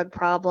horrible drug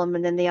problem.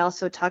 And then they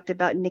also talked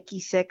about Nikki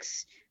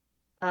Sixx.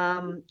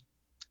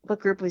 What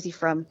group was he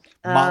from?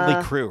 Motley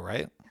Crue,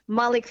 right?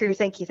 Motley Crue.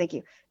 Thank you.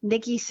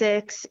 Nikki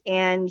Sixx,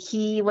 and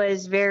he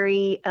was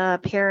very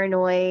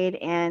paranoid,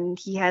 and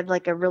he had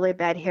like a really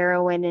bad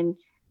heroin and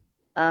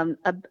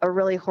a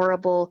really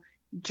horrible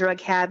drug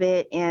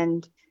habit.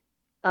 And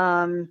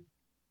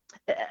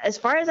as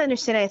far as I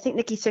understand, I think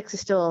Nikki Sixx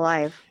is still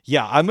alive.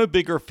 Yeah, I'm a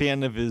bigger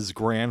fan of his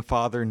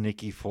grandfather,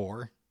 Nicky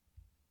Four.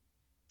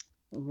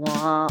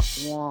 Wah,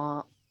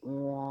 wah,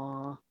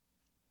 wah.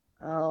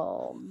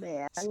 Oh,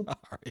 man.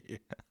 Sorry.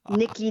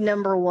 Nikki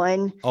number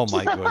one. Oh,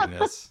 my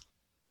goodness.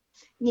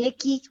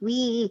 Nikki,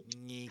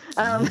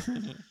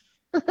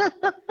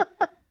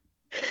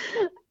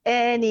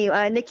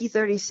 Anyway, Nikki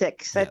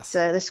 36. That's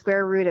the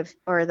square root of,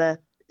 or the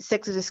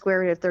 6 is the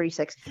square root of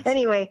 36.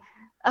 Anyway.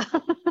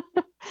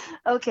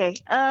 Okay.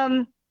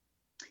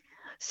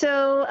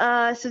 So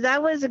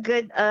that was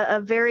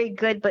a very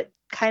good, but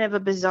kind of a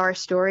bizarre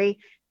story.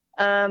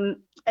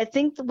 I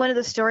think one of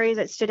the stories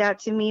that stood out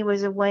to me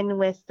was the one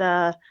with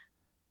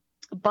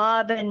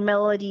Bob and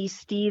Melody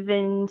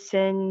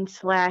Stevenson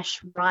 /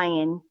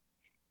 Ryan,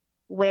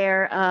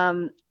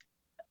 where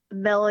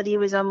Melody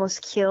was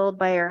almost killed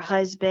by her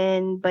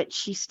husband, but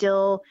she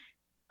still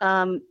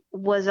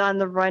was on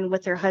the run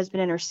with her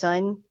husband and her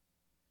son.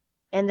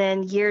 And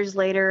then years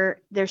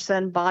later, their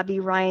son Bobby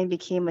Ryan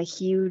became a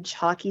huge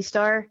hockey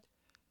star.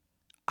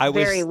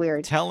 Very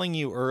weird. Telling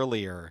you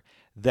earlier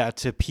that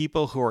to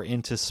people who are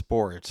into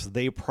sports,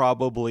 they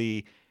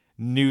probably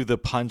knew the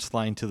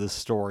punchline to the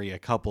story a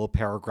couple of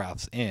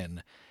paragraphs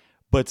in.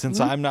 But since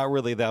I'm not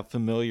really that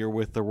familiar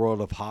with the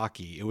world of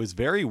hockey, it was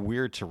very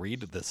weird to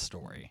read this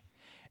story.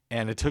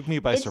 And it took me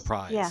by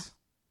surprise. Yeah.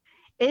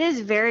 It is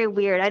very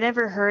weird. I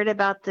never heard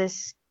about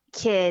this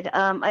kid.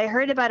 I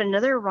heard about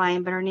another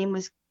Ryan, but her name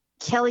was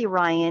Kelly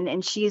Ryan,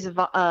 and she was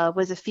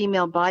a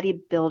female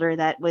bodybuilder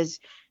that was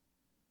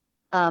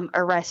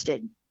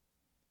arrested.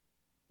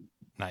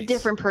 Nice.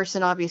 Different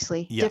person,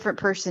 obviously. Yeah. Different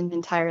person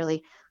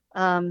entirely.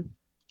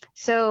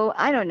 So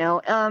I don't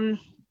know.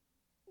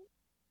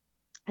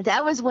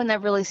 That was one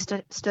that really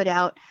stood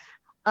out.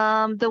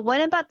 The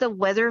one about the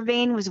weather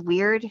vane was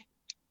weird.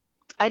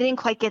 I didn't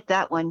quite get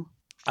that one.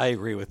 I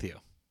agree with you.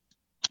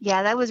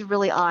 Yeah, that was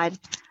really odd.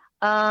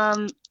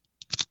 The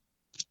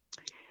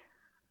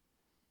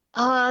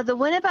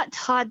one about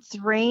Todd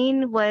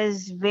Thrain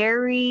was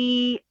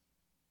very...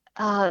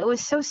 it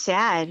was so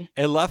sad.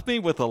 It left me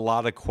with a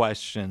lot of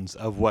questions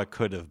of what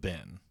could have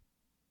been.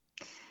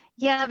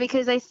 Yeah,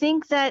 because I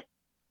think that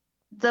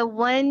the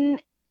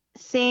one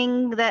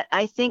thing that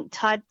I think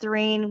Todd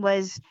Thrain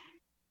was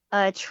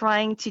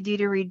trying to do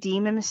to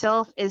redeem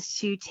himself is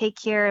to take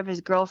care of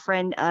his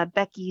girlfriend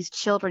Becky's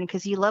children,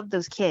 because he loved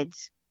those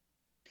kids.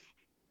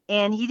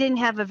 and he didn't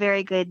have a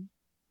very good,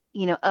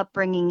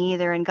 upbringing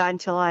either, and got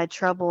into a lot of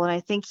trouble. And I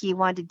think he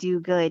wanted to do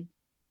good,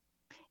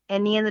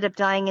 and he ended up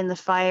dying in the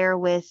fire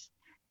with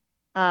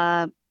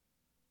uh,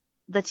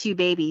 the two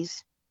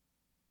babies.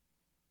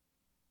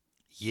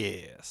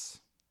 Yes.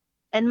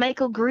 And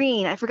Michael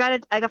Green, I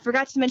forgot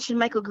to mention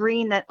Michael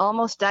Green that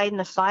almost died in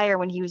the fire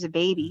when he was a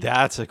baby.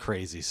 That's a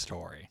crazy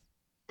story.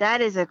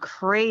 That is a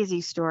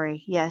crazy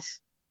story. Yes.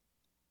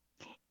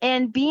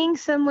 And being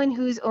someone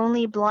who's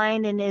only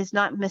blind and is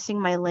not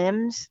missing my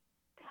limbs,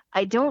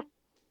 I don't.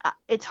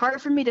 It's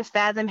hard for me to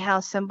fathom how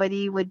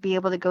somebody would be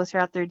able to go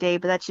throughout their day,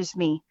 but that's just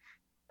me.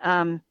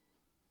 Um,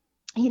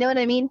 you know what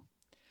I mean?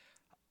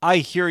 I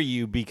hear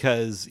you,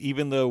 because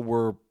even though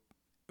we're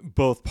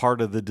both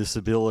part of the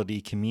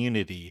disability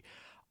community,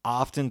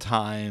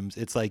 oftentimes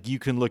it's like you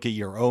can look at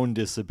your own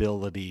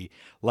disability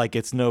like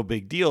it's no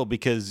big deal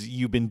because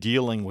you've been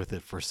dealing with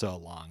it for so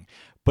long.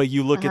 But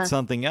you look at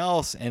something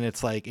else and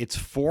it's like it's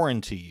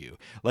foreign to you.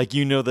 Like,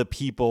 that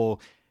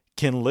people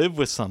can live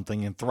with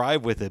something and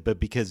thrive with it, but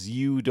because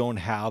you don't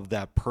have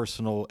that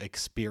personal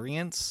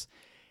experience,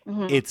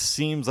 it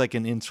seems like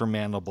an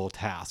insurmountable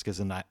task as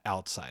an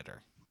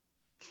outsider.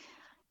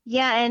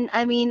 Yeah, and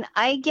I mean,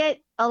 I get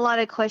a lot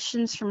of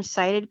questions from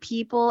sighted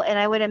people, and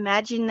I would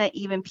imagine that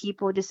even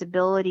people with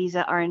disabilities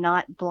that are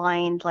not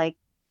blind, like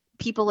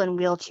people in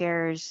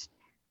wheelchairs,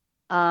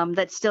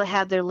 that still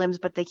have their limbs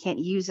but they can't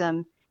use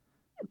them,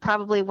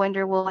 probably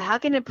wonder, well, how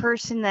can a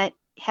person that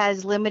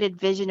has limited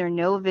vision or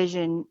no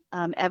vision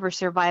ever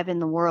survive in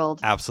the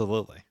world?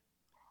 Absolutely.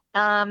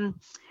 Um,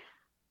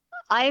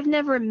 I've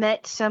never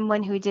met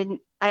someone who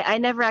didn't. I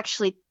never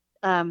actually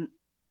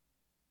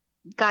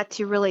got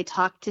to really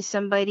talk to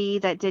somebody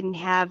that didn't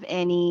have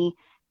any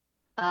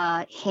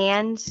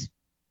hands,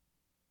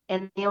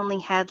 and they only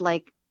had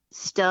like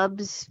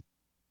stubs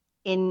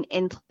in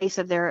place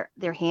of their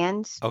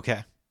hands.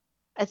 Okay.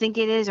 I think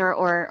it is,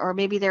 or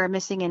maybe they're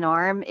missing an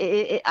arm.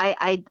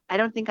 I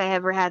don't think I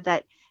ever had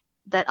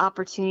that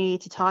opportunity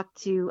to talk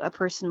to a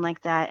person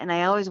like that, and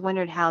I always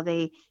wondered how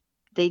they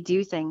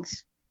do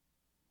things.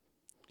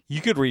 You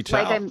could reach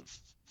Like out.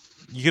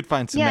 You could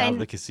find some yeah,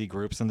 advocacy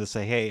groups and to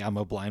say, hey, I'm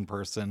a blind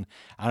person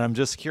and I'm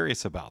just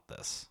curious about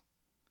this.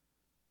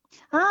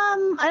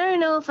 I don't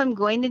know if I'm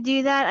going to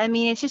do that. I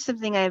mean, it's just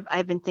something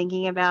I've been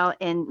thinking about,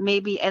 and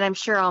I'm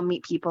sure I'll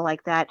meet people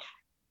like that.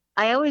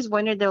 I always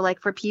wondered though,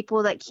 like for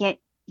people that can't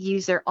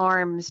use their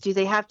arms, do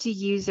they have to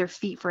use their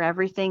feet for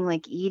everything,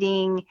 like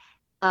eating,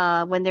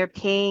 when they're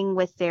paying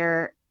with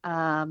their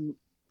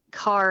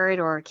card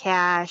or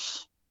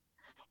cash?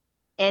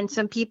 And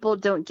some people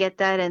don't get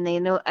that, and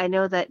I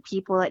know that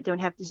people that don't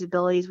have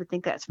disabilities would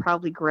think that's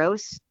probably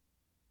gross,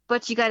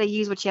 but you got to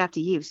use what you have to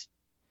use.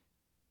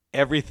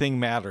 Everything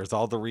matters.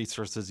 All the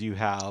resources you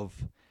have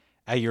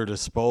at your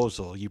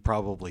disposal, you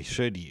probably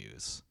should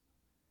use.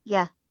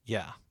 Yeah.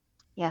 Yeah.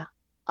 Yeah.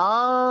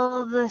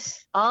 All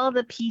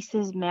the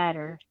pieces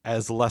matter.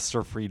 As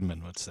Lester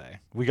Friedman would say.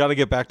 We got to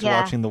get back to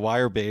watching The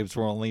Wire Babes.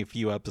 We're only a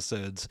few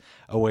episodes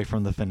away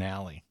from the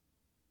finale.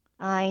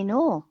 I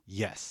know.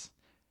 Yes.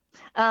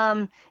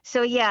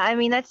 So yeah, I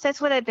mean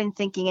that's what I've been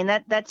thinking,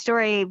 and that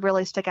story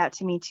really stuck out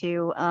to me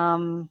too.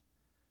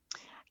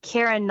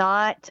 Kara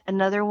Knott,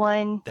 another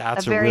one.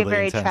 That's a very, really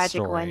very intense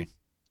tragic story. one.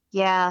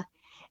 Yeah.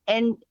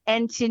 And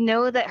to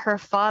know that her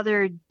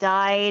father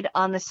died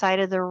on the side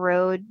of the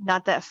road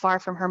not that far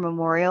from her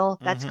memorial,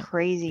 that's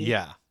crazy.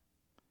 Yeah.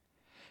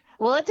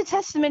 Well, it's a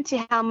testament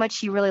to how much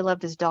he really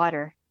loved his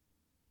daughter,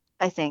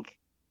 I think.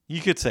 You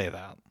could say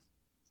that.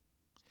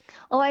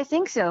 Oh, I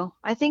think so.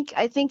 I think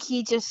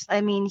he just,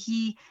 I mean,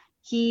 he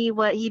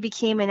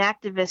became an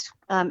activist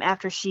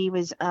after she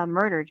was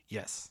murdered.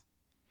 Yes.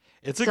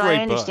 It's a so great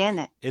I understand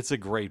book. that. It's a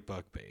great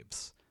book,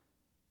 babes.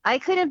 I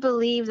couldn't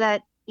believe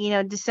that,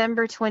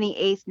 December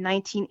 28th,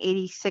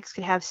 1986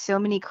 could have so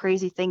many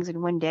crazy things in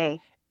one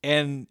day.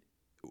 And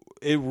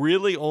it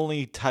really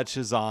only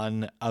touches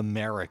on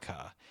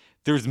America.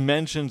 There's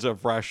mentions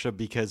of Russia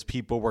because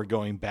people were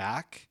going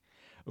back.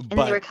 And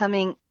they were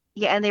coming,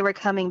 and they were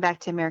coming back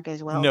to America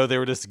as well. No, they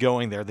were just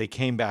going there. They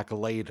came back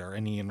later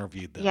and he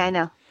interviewed them. Yeah, I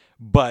know.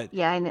 But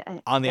yeah, I know.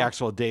 On the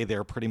actual day, they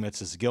were pretty much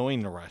just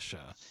going to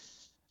Russia.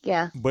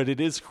 Yeah. But it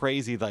is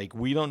crazy. Like,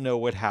 we don't know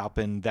what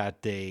happened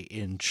that day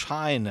in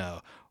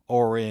China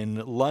or in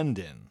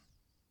London.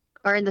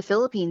 Or in the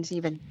Philippines,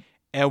 even.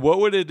 And what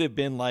would it have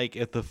been like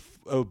if the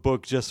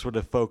book just would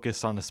have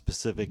focused on a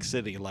specific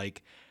city?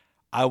 Like,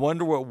 I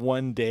wonder what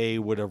one day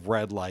would have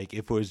read like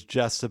if it was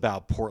just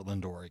about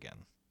Portland,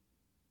 Oregon.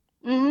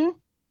 Mm-hmm.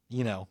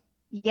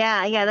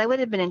 Yeah, that would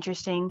have been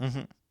interesting.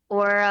 Mm-hmm.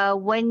 Or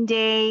one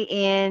day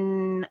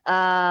in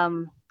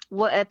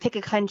pick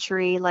a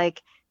country,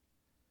 like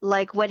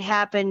what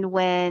happened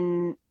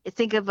when,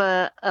 think of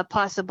a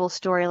possible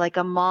story, like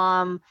a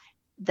mom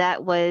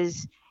that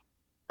was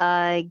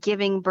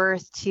giving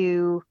birth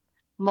to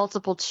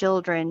multiple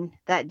children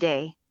that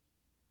day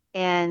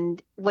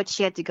and what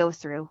she had to go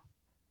through.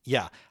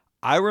 Yeah.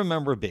 I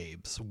remember,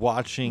 babes,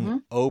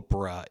 watching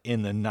Oprah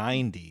in the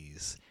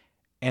 90s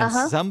and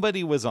Uh-huh.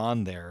 somebody was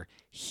on there.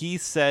 He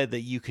said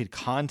that you could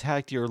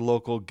contact your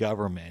local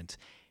government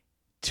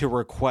to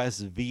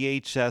request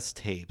VHS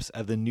tapes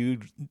of the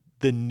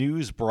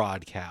news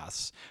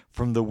broadcasts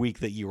from the week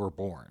that you were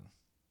born.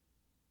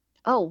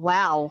 Oh,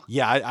 wow.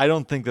 Yeah, I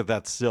don't think that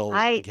that's still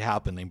I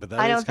happening, but that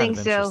I is don't kind of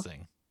think so.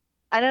 interesting.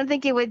 I don't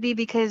think it would be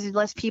because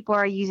less people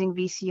are using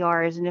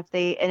VCRs,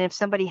 and if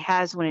somebody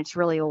has one, it's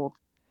really old.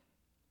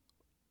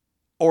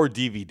 Or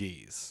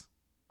DVDs.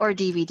 Or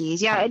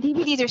DVDs. Yeah,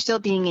 DVDs are still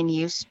being in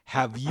use.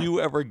 Have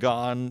you ever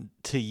gone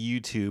to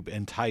YouTube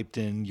and typed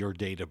in your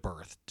date of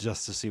birth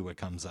just to see what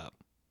comes up?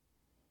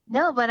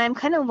 No, but I'm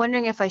kind of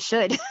wondering if I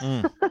should.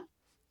 Mm,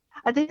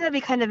 I think that'd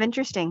be kind of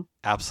interesting.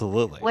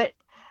 absolutely.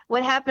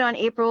 What happened on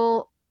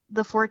April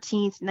the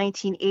 14th,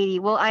 1980?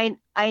 Well,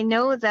 I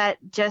know that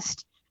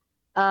just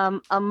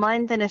a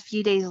month and a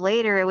few days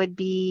later, it would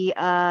be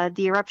the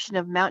eruption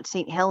of Mount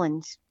St.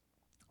 Helens.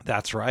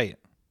 That's right.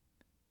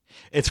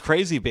 It's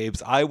crazy,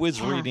 babes. I was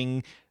Yeah.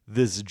 reading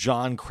this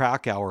John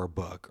Krakauer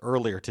book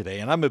earlier today,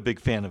 and I'm a big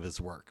fan of his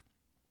work.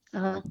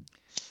 Uh-huh.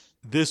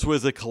 This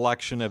was a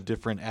collection of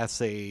different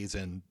essays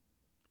and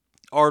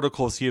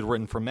articles he had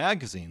written for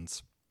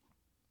magazines.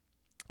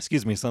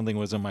 Excuse me, something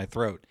was in my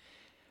throat.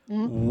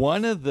 Mm-hmm.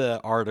 One of the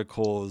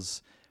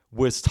articles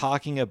was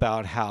talking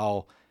about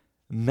how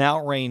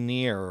Mount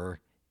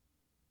Rainier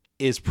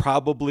is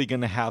probably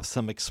going to have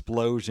some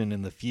explosion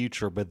in the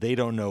future, but they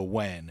don't know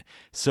when.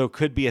 So it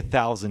could be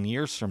 1,000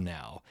 years from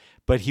now.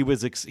 But he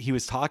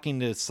was talking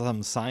to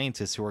some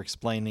scientists who were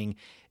explaining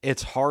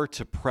it's hard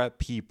to prep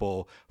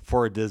people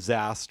for a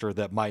disaster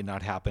that might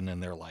not happen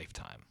in their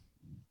lifetime.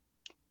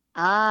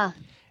 Ah,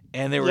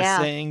 And they were yeah.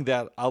 saying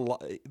that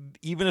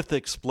even if the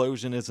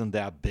explosion isn't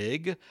that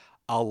big,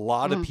 a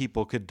lot of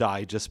people could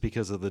die just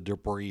because of the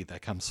debris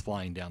that comes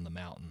flying down the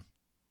mountain.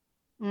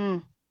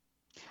 Mm.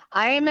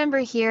 I remember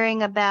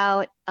hearing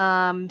about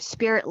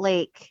Spirit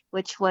Lake,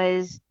 which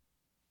was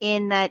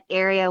in that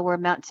area where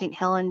Mount St.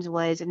 Helens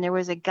was, and there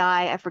was a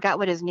guy, I forgot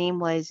what his name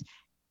was.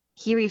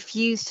 He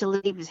refused to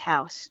leave his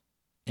house,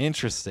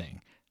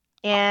 Interesting.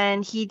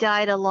 and he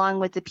died along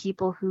with the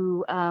people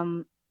who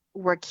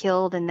were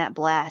killed in that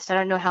blast. I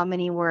don't know how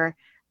many were,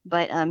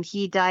 but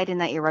he died in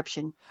that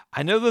eruption.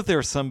 I know that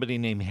there's somebody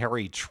named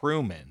Harry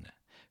Truman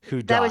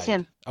who died. That was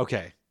him.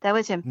 Okay. That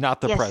was him.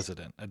 Not the Yes.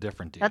 president, a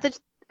different dude. Not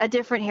a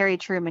different Harry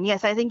Truman.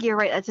 Yes, I think you're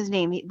right. That's his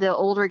name. The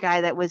older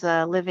guy that was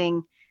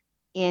living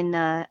in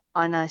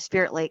on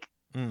Spirit Lake.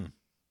 Mm.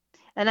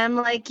 And I'm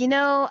like,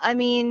 I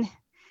mean,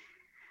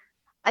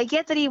 I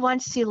get that he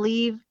wants to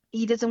leave.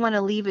 He doesn't want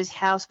to leave his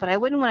house, but I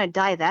wouldn't want to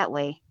die that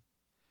way.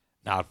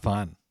 Not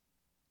fun.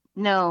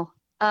 No.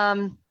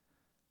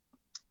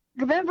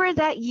 Remember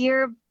that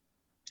year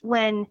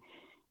when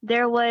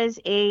there was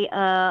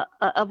a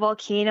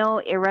volcano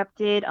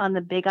erupted on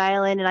the Big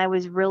Island, and I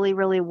was really,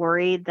 really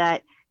worried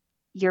that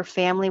your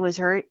family was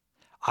hurt?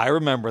 I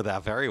remember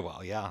that very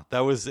well. Yeah.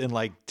 That was in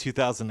like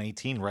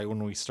 2018, right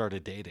when we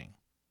started dating.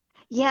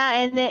 Yeah,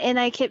 and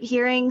I kept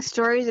hearing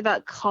stories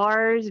about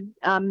cars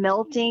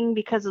melting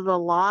because of the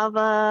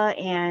lava,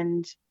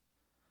 and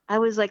I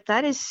was like,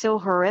 that is so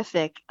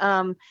horrific.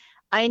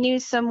 I knew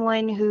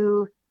someone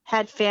who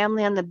had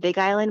family on the Big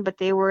Island, but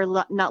they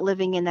were not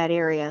living in that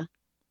area,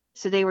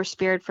 so they were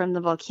spared from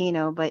the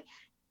volcano. But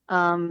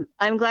I'm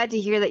glad to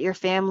hear that your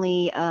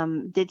family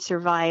did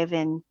survive,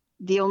 and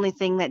the only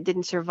thing that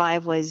didn't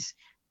survive was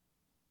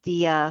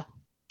the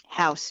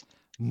house.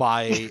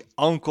 My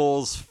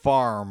uncle's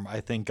farm,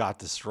 I think, got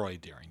destroyed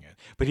during it,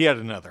 but he had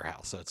another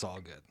house, so it's all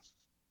good.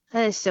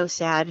 That is so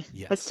sad,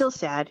 Yes. but still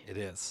sad. It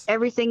is.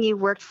 Everything you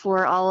worked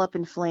for all up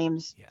in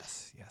flames.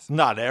 Yes, yes.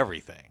 Not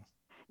everything.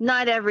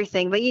 Not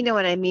everything, but you know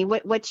what I mean.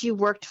 What you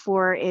worked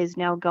for is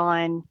now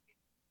gone.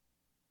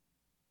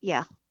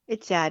 Yeah,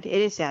 it's sad.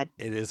 It is sad.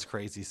 It is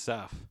crazy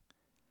stuff.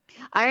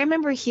 I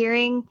remember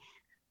hearing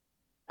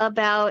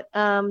about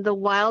the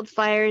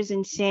wildfires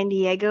in San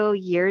Diego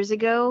years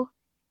ago,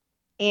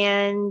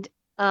 and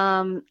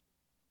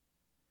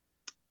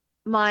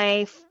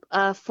my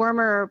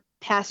former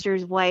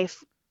pastor's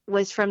wife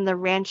was from the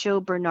Rancho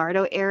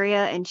Bernardo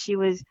area, and she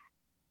was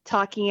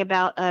talking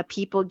about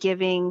people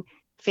giving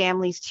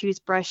families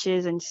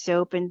toothbrushes and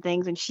soap and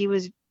things, and she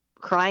was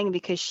crying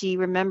because she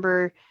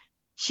remembers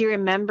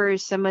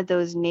some of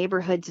those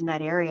neighborhoods in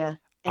that area,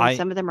 and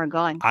some of them are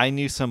gone. I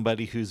knew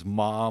somebody whose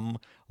mom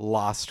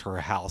lost her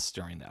house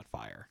during that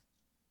fire.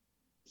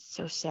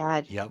 So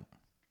sad. Yep.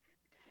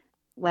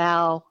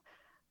 Wow.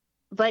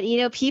 But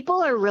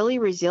people are really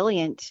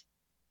resilient.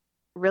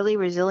 Really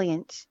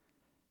resilient.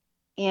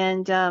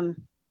 And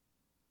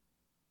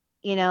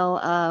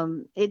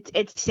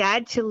it's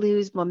sad to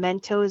lose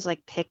mementos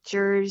like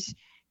pictures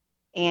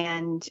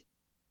and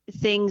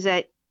things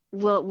that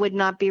would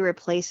not be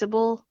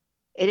replaceable.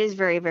 It is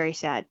very, very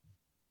sad.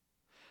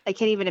 I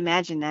can't even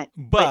imagine that.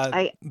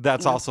 But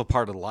that's also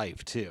part of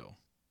life too.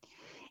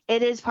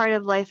 It is part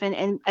of life,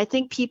 and I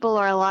think people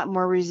are a lot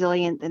more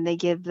resilient than they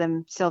give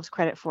themselves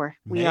credit for.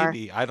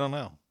 Maybe. I don't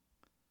know.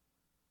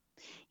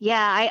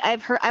 Yeah,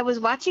 I've heard. I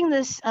was watching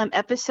this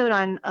episode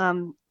on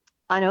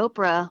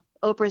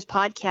Oprah's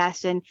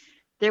podcast, and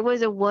there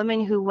was a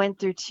woman who went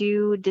through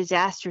 2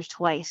 disasters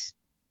twice,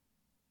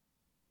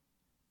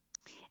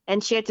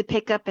 and she had to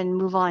pick up and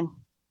move on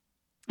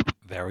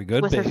Very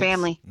good, with her babes.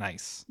 family.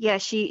 Nice. Yeah,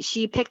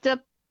 she picked up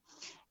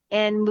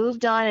and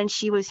moved on, and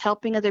she was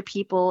helping other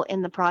people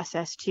in the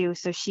process too.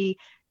 So she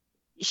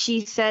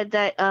said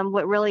that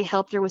what really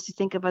helped her was to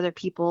think of other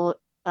people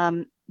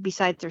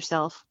besides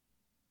herself.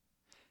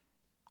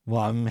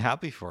 Well, I'm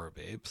happy for her,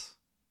 babes.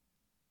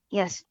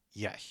 Yes.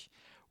 Yeah.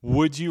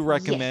 Would you Yes.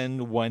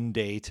 recommend One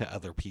Day to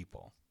other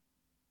people?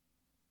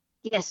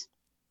 Yes.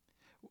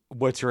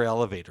 What's your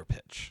elevator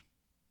pitch?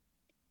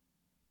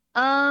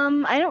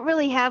 I don't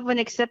really have one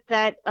except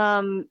that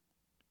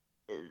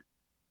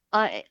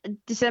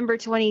December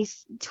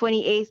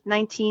 28th,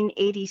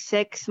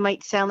 1986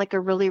 might sound like a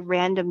really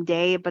random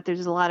day, but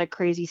there's a lot of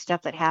crazy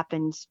stuff that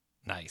happens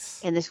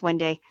Nice. in this one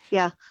day.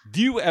 Yeah.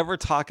 Do you ever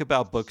talk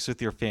about books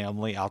with your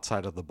family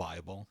outside of the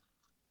Bible?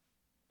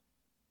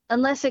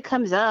 Unless it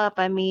comes up.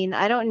 I mean,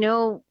 I don't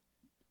know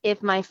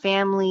if my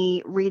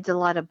family reads a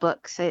lot of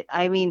books.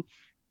 I mean,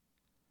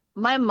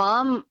 my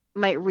mom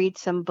might read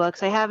some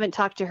books. I haven't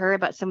talked to her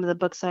about some of the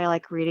books I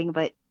like reading,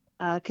 but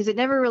because it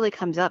never really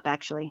comes up,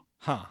 actually.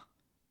 Huh.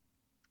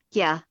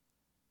 Yeah,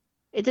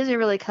 it doesn't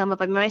really come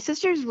up. I mean, my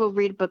sisters will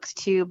read books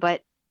too,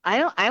 but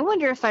I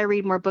wonder if I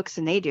read more books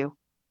than they do.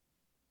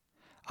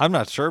 I'm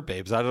not sure,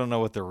 babes. I don't know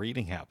what their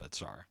reading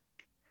habits are.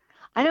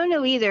 I don't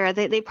know either.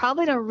 They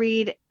probably don't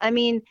read. I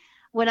mean,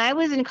 when I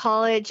was in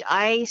college,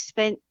 I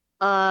spent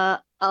a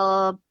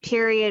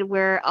period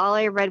where all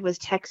I read was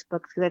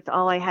textbooks because that's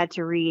all I had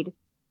to read,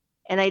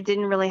 and I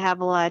didn't really have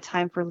a lot of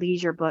time for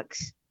leisure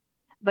books.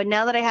 But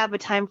now that I have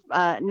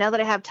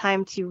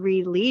time to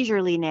read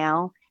leisurely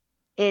now,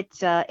 it's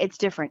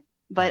different.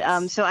 But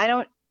Nice. so I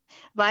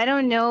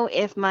don't know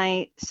if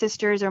my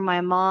sisters or my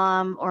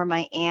mom or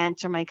my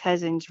aunts or my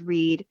cousins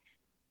read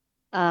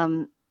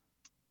a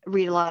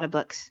lot of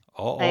books.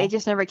 It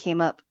just never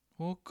came up.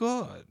 Well,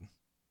 good.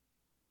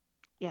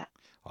 Yeah.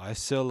 I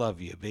still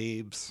love you,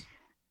 babes.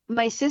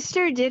 My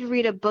sister did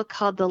read a book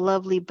called The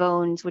Lovely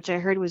Bones, which I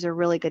heard was a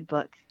really good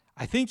book.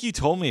 I think you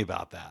told me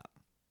about that.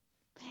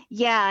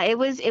 Yeah, it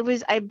was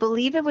I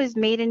believe it was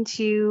made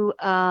into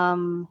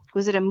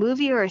was it a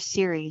movie or a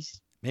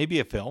series? Maybe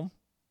a film?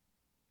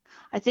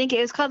 I think it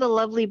was called The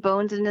Lovely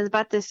Bones, and it's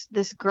about this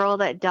girl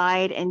that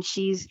died, and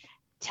she's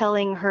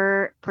telling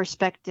her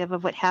perspective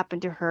of what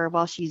happened to her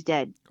while she's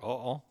dead.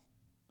 Uh-oh.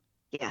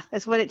 Yeah,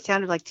 that's what it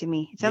sounded like to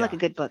me. It sounded like a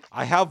good book.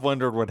 I have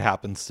wondered what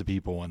happens to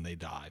people when they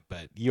die,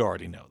 but you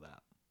already know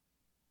that.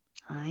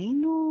 I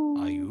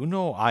know. You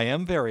know, I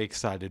am very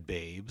excited,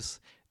 babes,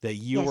 that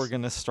you are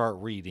going to start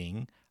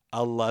reading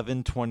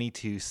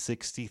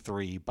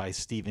 11/22/63 by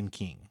Stephen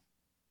King.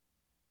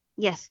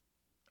 Yes.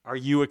 Are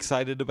you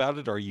excited about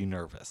it, or are you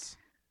nervous?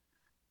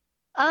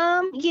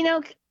 You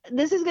know,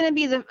 this is going to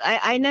be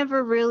I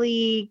never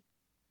really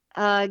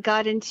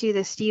got into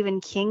the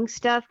Stephen King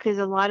stuff because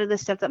a lot of the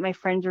stuff that my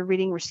friends were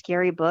reading were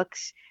scary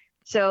books.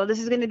 So this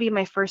is going to be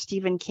my first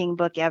Stephen King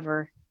book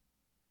ever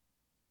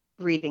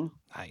reading.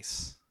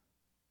 Nice.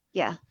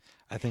 Yeah.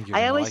 I think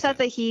I always thought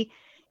that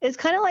it's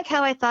kind of like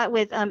how I thought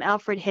with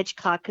Alfred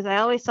Hitchcock, because I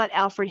always thought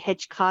Alfred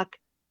Hitchcock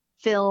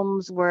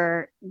films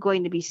were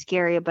going to be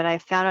scary, but I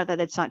found out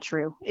that it's not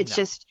true. It's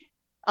just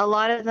a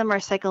lot of them are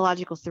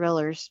psychological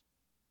thrillers.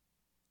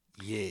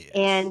 Yes.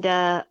 And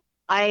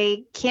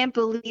I can't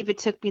believe it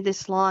took me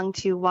this long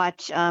to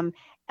watch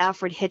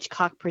Alfred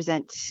Hitchcock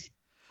Presents.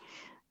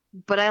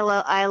 But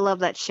I love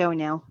that show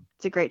now.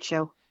 It's a great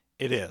show.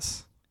 It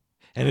is.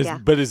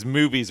 And but his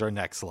movies are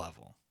next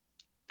level.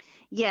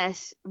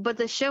 Yes, but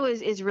the show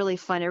is really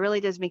fun. It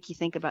really does make you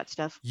think about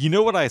stuff. You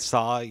know what I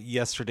saw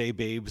yesterday,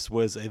 babes,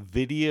 was a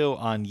video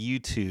on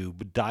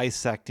YouTube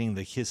dissecting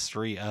the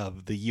history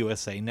of the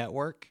USA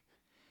Network.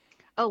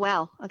 Oh,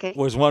 wow. Okay.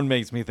 Was one,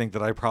 makes me think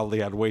that I probably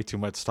had way too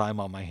much time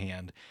on my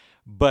hand.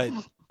 But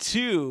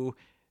two,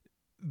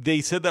 they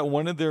said that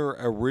one of their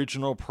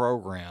original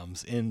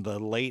programs in the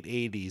late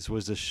 80s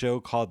was a show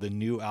called The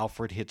New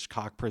Alfred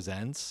Hitchcock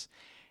Presents.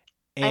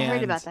 And, I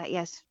heard about that,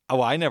 yes.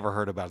 Oh, I never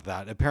heard about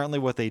that. Apparently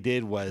what they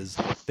did was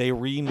they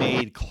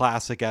remade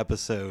classic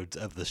episodes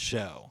of the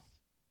show.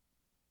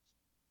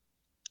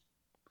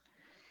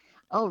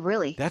 Oh,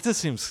 really? That just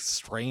seems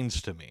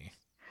strange to me.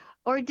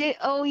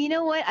 You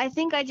know what? I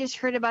think I just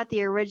heard about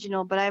the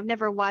original, but I've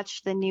never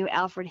watched the new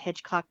Alfred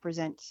Hitchcock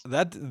Presents.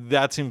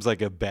 That seems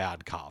like a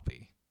bad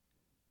copy.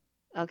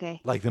 Okay.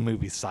 Like the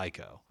movie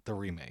Psycho, the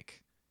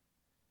remake.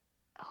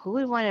 Who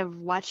would want to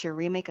watch a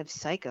remake of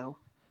Psycho?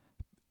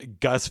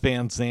 Gus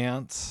Van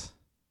Sant,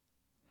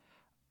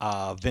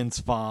 Vince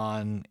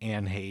Vaughn,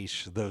 Anne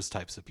Heche, those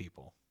types of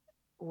people.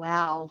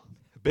 Wow.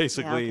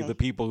 Basically, the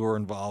people who are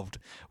involved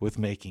with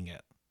making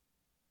it.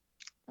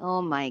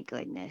 Oh, my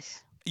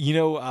goodness. You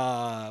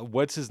know,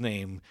 what's his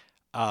name?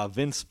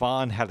 Vince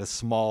Vaughn had a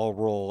small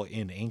role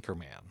in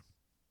Anchorman,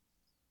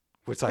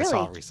 which I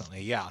saw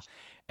recently. Yeah.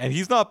 And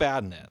he's not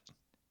bad in it.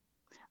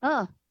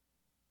 Oh.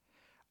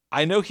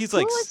 I know he's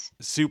like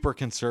super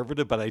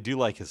conservative, but I do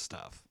like his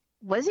stuff.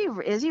 Was he?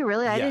 Is he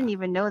really? I Yeah, didn't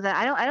even know that.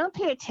 I don't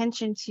pay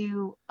attention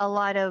to a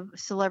lot of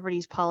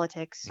celebrities'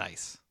 politics.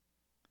 nice.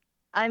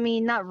 I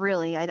mean, not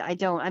really. I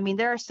don't. I mean,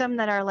 there are some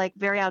that are like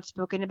very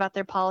outspoken about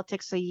their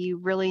politics, so you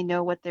really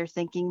know what they're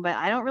thinking. But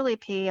I don't really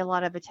pay a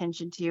lot of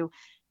attention to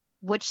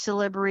which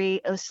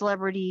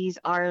celebrities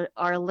are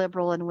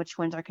liberal and which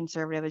ones are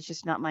conservative. It's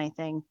just not my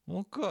thing.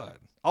 Well, good.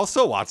 I'll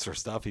still watch their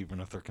stuff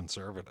even if they're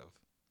conservative.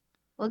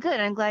 Well, good.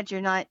 I'm glad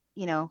you're not.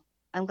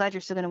 I'm glad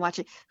you're still gonna watch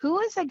it. Who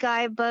was the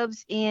guy,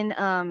 Bubs, in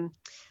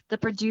the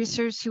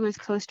producers who was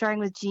co-starring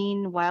with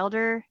Gene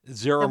Wilder?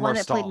 Zero The one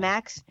that played Marstal.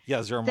 Max?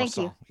 Yeah, Zero Thank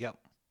you. Marstal. Yep.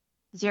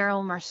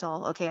 Zero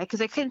Marsal. Okay,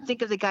 because I couldn't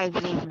think of the guy's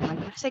name. I'm like,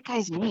 what's that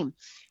guy's name?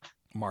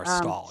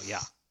 Marstal.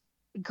 Yeah.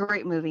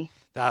 Great movie.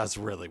 That was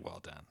really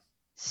well done.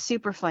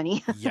 Super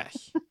funny.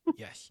 Yes.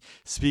 Yes.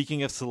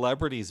 Speaking of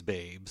celebrities,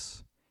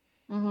 babes,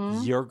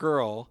 hmm your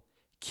girl,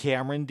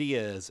 Cameron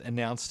Diaz,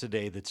 announced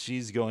today that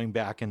she's going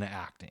back into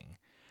acting.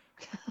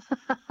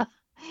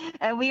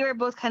 And we were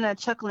both kind of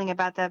chuckling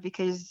about that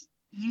because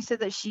you said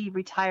that she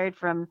retired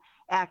from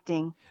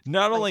acting.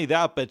 Not Like- only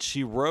that, but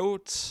she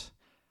wrote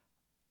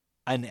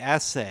an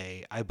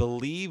essay, I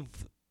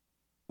believe,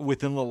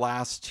 within the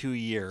last 2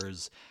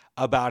 years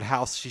about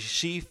how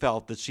she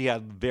felt that she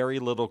had very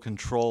little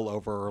control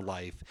over her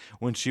life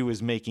when she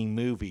was making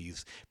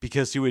movies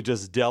because she would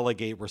just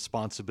delegate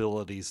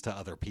responsibilities to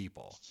other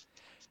people.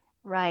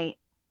 Right.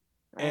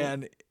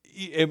 And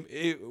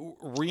it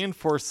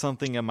reinforced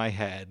something in my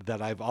head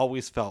that I've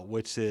always felt,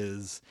 which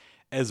is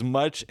as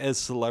much as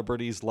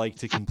celebrities like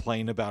to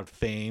complain about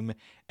fame,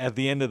 at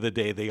the end of the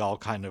day, they all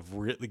kind of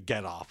really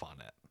get off on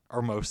it,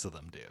 or most of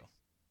them do.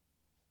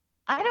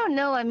 I don't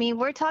know. I mean,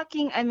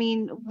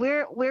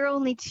 we're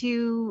only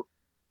two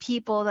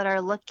people that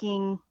are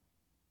looking,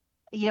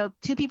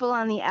 two people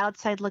on the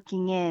outside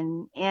looking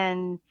in.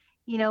 And,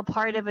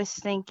 part of us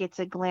think it's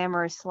a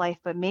glamorous life,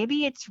 but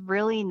maybe it's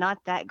really not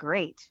that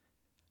great.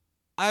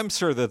 I'm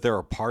sure that there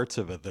are parts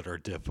of it that are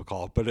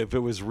difficult, but if it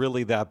was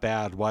really that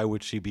bad, why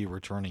would she be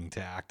returning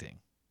to acting?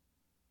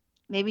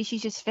 Maybe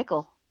she's just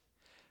fickle.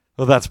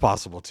 Well, that's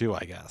possible too,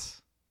 I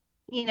guess.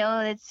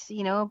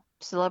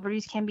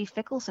 Celebrities can be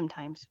fickle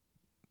sometimes,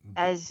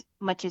 as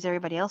much as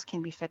everybody else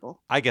can be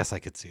fickle. I guess I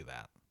could see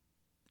that.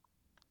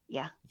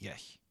 Yeah. Yeah.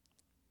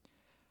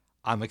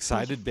 I'm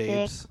excited,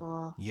 babes.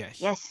 Fickle. Yes.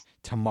 Yes.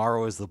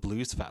 Tomorrow is the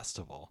Blues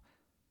Festival.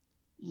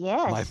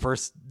 Yes. My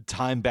first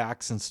time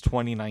back since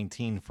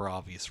 2019 for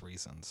obvious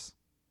reasons.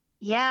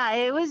 Yeah,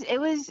 it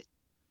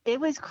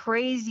was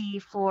crazy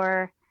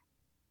for,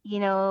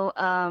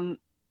 the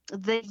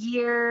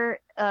year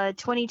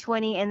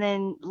 2020, and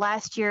then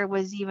last year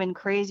was even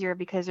crazier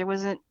because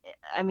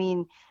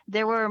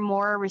there were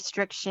more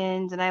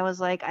restrictions, and I was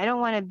like, I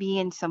don't want to be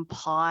in some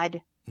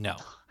pod. No.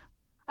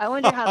 I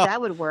wonder how that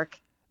would work.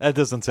 That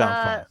doesn't sound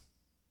fun.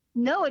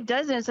 No, it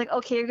doesn't. It's like,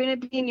 okay, you're going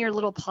to be in your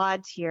little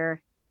pods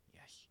here.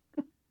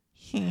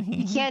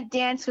 You can't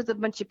dance with a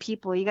bunch of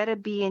people. You got to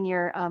be in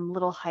your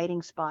little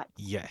hiding spot.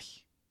 Yes.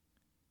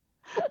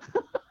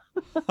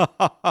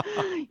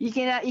 You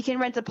can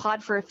rent a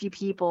pod for a few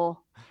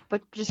people,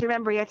 but just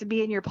remember you have to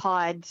be in your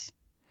pods.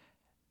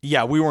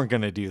 Yeah, we weren't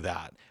going to do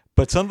that.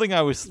 But something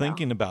I was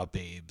thinking about,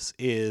 babes,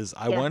 is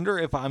I wonder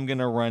if I'm going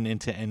to run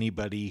into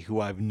anybody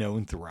who I've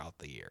known throughout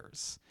the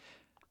years.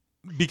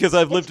 Because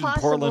I've lived in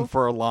Portland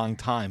for a long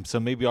time, so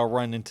maybe I'll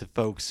run into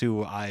folks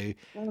who I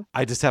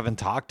just haven't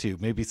talked to,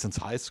 maybe since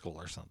high school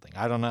or something.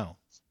 I don't know.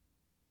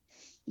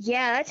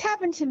 Yeah, that's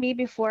happened to me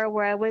before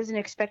where I wasn't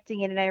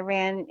expecting it and I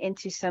ran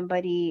into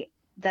somebody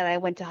that I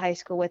went to high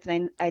school with,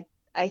 and I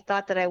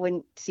thought that I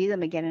wouldn't see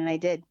them again, and I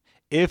did.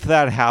 If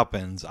that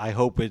happens, I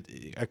hope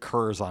it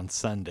occurs on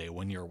Sunday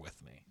when you're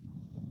with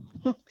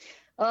me.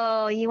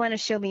 Oh, you want to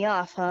show me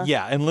off, huh?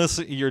 Yeah, unless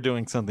you're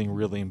doing something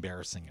really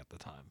embarrassing at the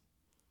time.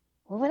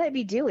 What would I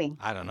be doing?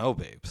 I don't know,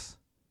 babes.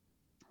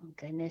 Oh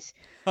goodness.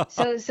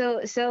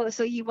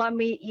 So you want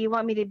me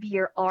to be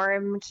your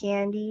arm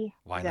candy?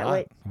 Why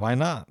not? Why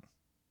not?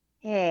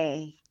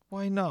 Hey.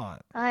 Why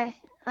not? I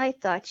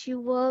thought you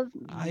loved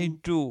me. I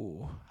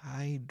do.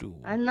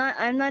 I'm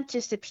not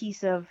just a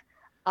piece of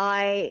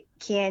eye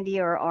candy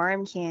or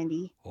arm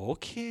candy.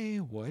 Okay,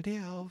 what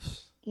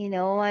else?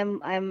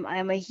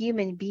 I'm a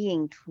human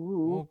being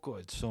too. Oh,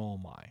 good. So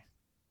am I.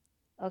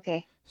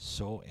 Okay.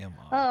 So am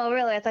I. Oh,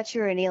 really? I thought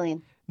you were an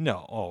alien.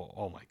 No.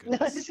 Oh my No,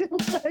 goodness.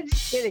 I'm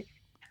just kidding.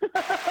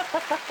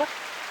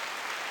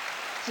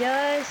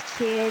 Just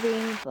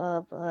kidding,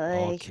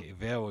 bye-bye. Okay,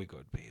 very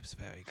good, babes.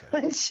 Very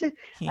good.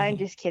 I'm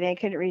just kidding. I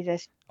couldn't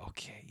resist.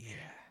 Okay,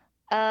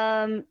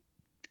 yeah.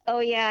 Oh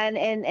yeah,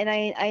 and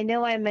I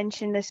know I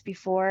mentioned this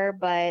before,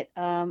 but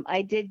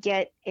I did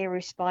get a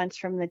response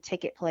from the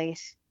ticket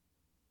place.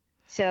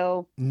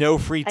 So no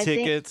free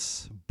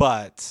tickets,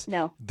 but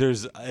no.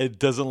 It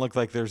doesn't look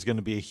like there's going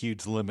to be a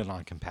huge limit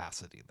on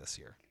capacity this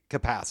year.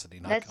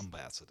 Capacity, not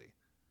capacity.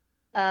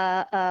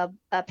 A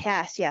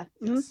pass, yeah.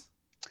 Mm-hmm. Yes.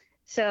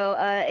 So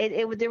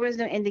there was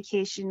no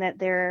indication that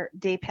their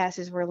day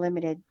passes were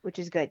limited, which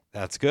is good.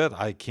 That's good.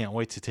 I can't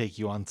wait to take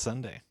you on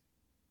Sunday.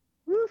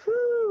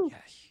 Woohoo!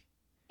 Yes.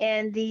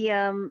 and the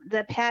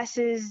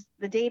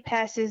day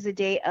passes the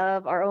day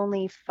of are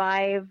only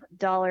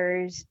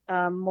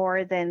 $5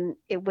 more than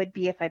it would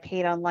be if I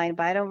paid online.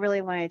 But I don't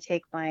really want to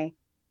take my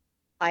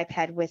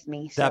iPad with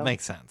me, That so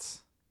makes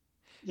sense.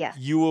 yeah.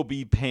 You will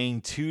be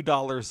paying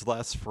 $2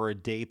 less for a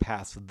day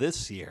pass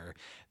this year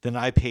than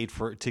I paid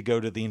for to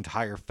go to the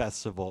entire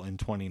festival in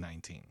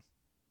 2019.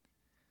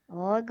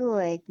 Oh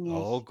goodness.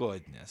 Oh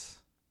goodness.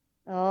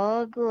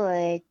 Oh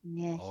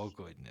goodness. Oh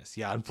goodness.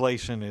 Yeah,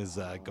 inflation is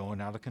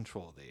going out of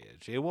control. The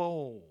age. It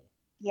will.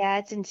 Yeah,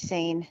 it's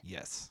insane.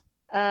 Yes.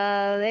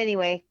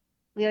 Anyway,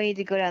 we don't need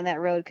to go down that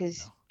road No.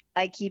 because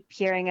I keep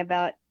hearing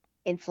about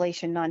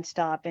inflation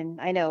nonstop,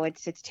 and I know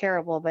it's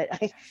terrible, but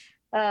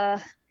uh,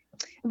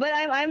 but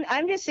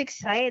I'm just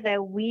excited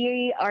that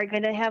we are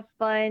gonna have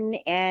fun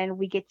and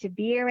we get to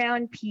be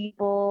around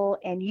people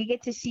and you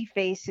get to see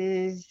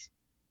faces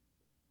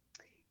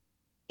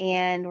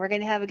and we're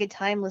gonna have a good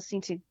time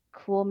listening to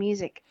cool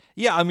music.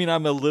 Yeah, I mean,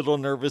 I'm a little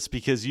nervous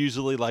because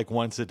usually, like,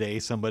 once a day,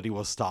 somebody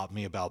will stop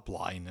me about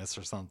blindness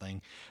or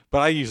something. But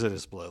I usually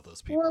just blow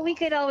those people Well, we off.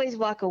 could always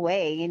walk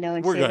away, and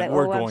We're say going. that,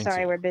 We're oh, I'm going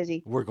sorry, to. we're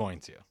busy. We're going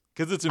to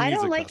because it's a I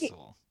don't music like it.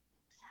 festival.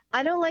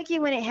 I don't like it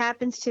when it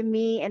happens to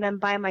me and I'm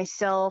by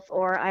myself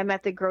or I'm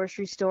at the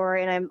grocery store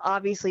and I'm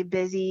obviously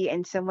busy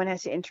and someone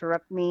has to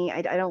interrupt me.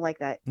 I don't like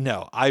that.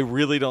 No, I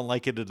really don't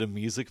like it at a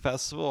music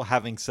festival.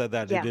 Having said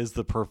that, it Yeah. is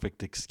the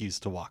perfect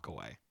excuse to walk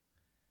away.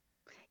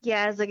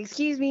 Yeah, it's like,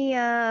 excuse me,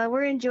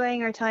 we're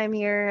enjoying our time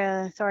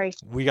here. Sorry.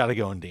 We got to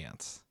go and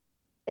dance.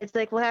 It's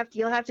like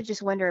you'll have to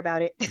just wonder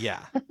about it.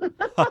 Yeah.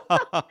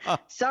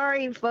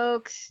 Sorry,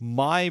 folks.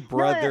 My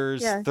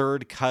brother's yeah.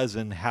 third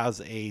cousin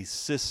has a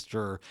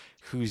sister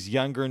whose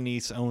younger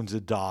niece owns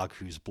a dog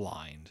who's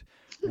blind.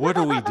 What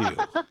do we do?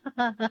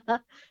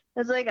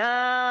 It's like,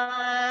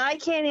 I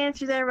can't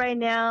answer that right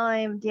now.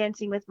 I'm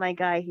dancing with my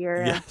guy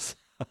here. Yes.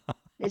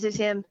 This is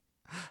him.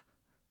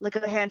 Look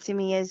how handsome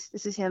he is.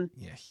 This is him.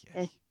 Yes.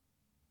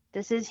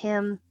 This is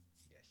him.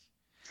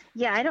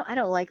 Yeah, I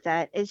don't like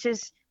that. It's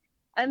just,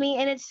 I mean,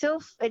 and it's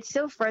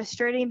so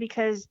frustrating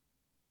because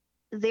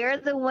they're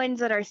the ones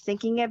that are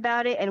thinking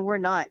about it and we're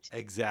not.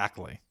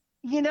 Exactly.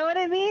 You know what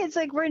I mean? It's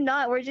like we're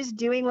not. We're just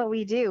doing what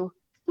we do.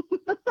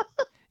 You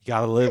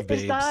gotta live,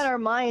 babes. It's not on our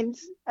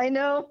minds. I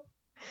know.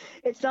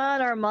 It's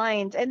not on our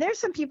minds. And there's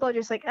some people are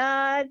just like,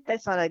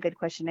 that's not a good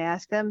question to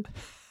ask them.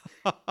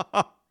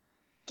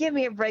 Give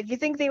me a break. Do you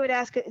think they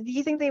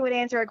would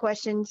answer our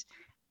questions?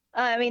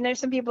 I mean, there's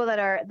some people that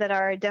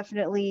are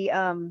definitely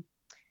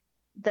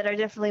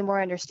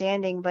more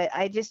understanding, but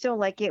I just don't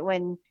like it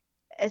when,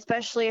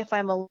 especially if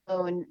I'm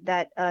alone,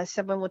 that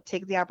someone will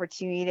take the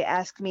opportunity to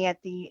ask me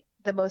at the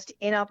most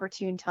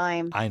inopportune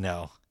time. I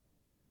know.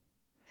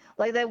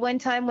 Like that one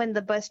time when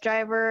the bus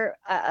driver,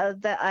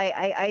 that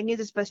I knew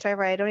this bus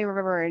driver, I don't even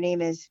remember what her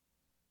name is,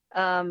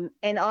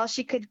 and all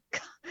she could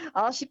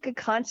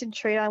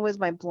concentrate on was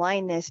my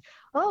blindness.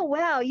 Oh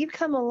wow, you've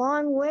come a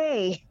long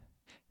way.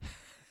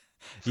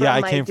 Yeah,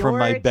 I came from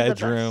my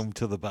bedroom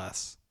to the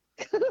bus.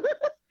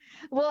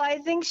 Well, I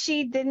think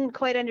she didn't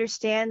quite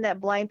understand that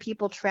blind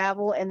people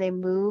travel and they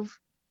move.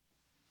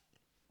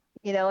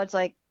 You know, it's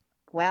like,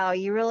 wow,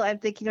 I'm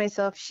thinking to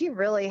myself, she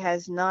really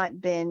has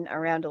not been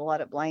around a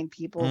lot of blind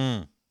people.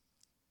 Mm.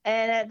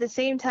 And at the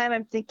same time,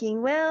 I'm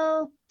thinking,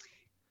 well,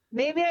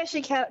 maybe I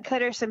should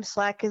cut her some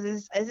slack because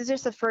this is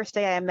just the first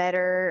day I met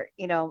her.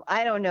 You know,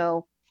 I don't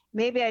know.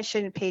 Maybe I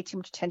shouldn't pay too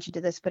much attention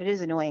to this, but it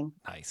is annoying.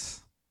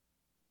 Nice.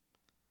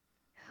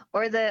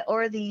 Or the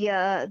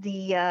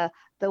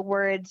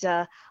words,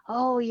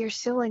 oh, you're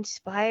so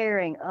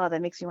inspiring. Oh,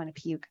 that makes me want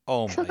to puke.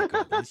 Oh my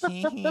goodness.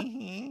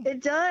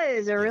 It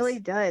does. It really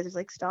does. It's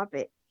like, stop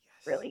it.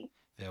 Yes. Really.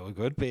 Very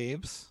good,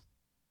 babes.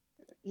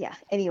 Yeah.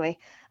 Anyway,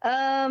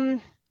 well,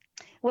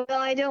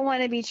 I don't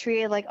want to be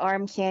treated like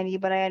arm candy,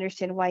 but I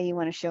understand why you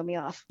want to show me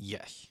off.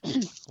 Yes.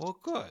 Well,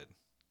 good.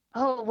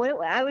 Oh,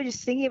 I was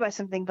just thinking about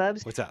something,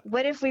 Bubs. What's that?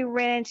 What if we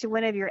ran into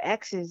one of your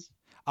exes?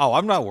 Oh,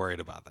 I'm not worried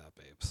about that,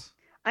 babes.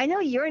 I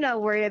know you're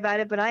not worried about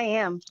it, but I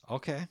am.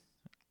 Okay.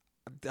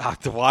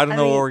 Well, I don't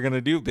know what we're going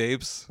to do,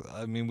 babes.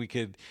 I mean, we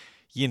could,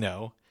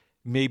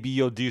 maybe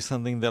you'll do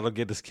something that'll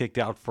get us kicked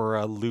out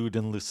for lewd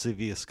and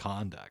lascivious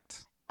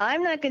conduct.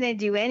 I'm not going to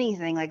do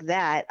anything like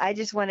that. I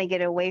just want to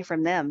get away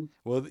from them.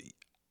 Well,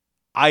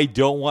 I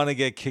don't want to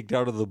get kicked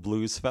out of the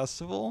blues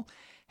festival.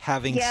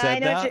 Having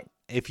said that,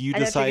 if you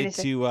decide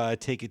to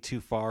take it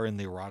too far in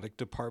the erotic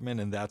department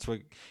and that's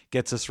what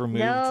gets us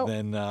removed,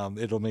 then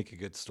it'll make a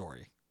good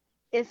story.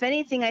 If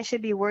anything, I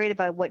should be worried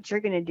about what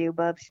you're going to do,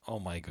 Bubs. Oh,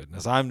 my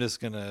goodness. I'm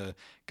just going to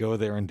go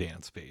there and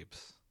dance,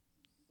 babes.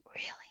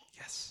 Really?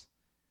 Yes.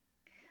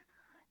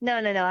 No.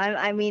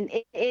 I mean,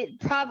 it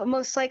probably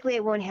most likely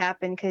it won't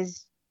happen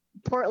because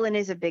Portland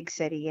is a big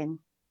city and,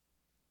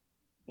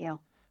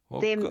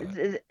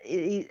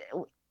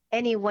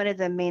 any one of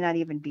them may not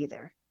even be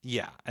there.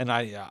 Yeah. And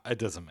it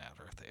doesn't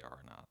matter if they are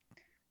or not.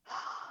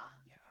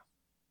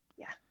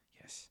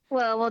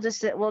 Well, we'll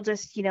just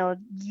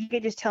you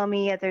could just tell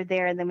me if they're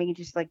there, and then we can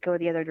just go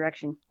the other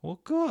direction.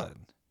 Well, good.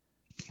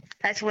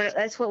 That's what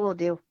we'll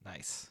do.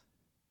 Nice.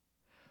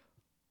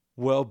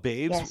 Well,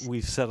 babes, Yes,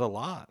 we've said a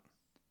lot.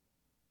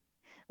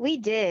 we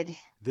did.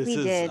 This We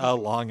is did. a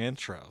long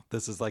intro.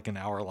 This is like an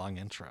hour-long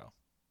intro.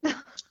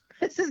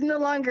 This is no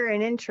longer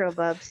an intro,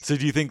 Bubs. So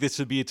do you think this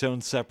should be its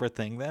own separate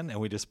thing then, and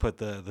we just put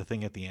the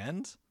thing at the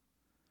end,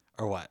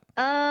 or what?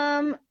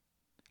 Um,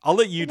 I'll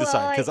let you well,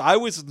 decide because I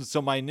was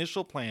so my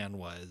initial plan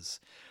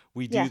was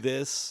we do yeah.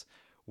 this,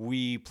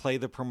 we play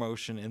the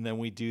promotion, and then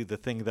we do the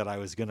thing that I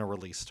was going to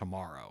release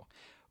tomorrow.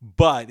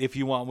 But if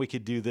you want, we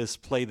could do this,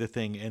 play the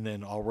thing, and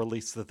then I'll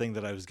release the thing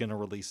that I was going to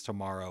release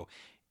tomorrow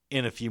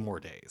in a few more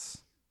days.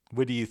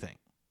 What do you think?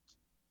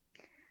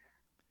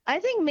 I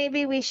think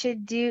maybe we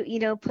should do,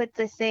 put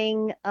the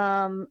thing,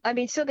 I mean,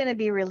 it's still going to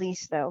be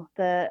released though,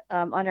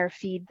 on our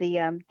feed,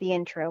 the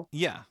intro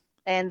Yeah.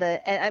 and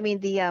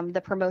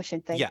the promotion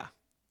thing. Yeah.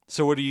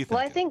 So what do you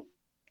Well, think?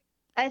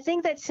 I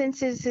think that since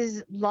this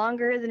is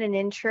longer than an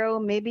intro,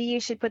 maybe you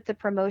should put the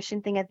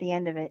promotion thing at the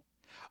end of it.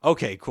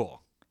 Okay,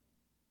 cool.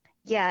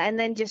 Yeah, and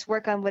then just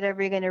work on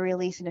whatever you're going to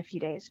release in a few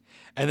days.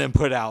 And then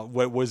put out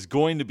what was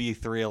going to be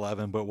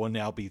 311 but will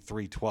now be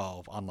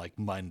 312 on like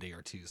Monday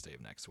or Tuesday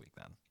of next week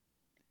then.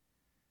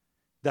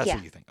 That's Yeah.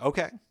 what you think.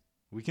 Okay.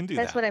 We can do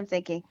That's that. what I'm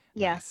thinking.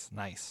 Yeah.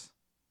 Nice.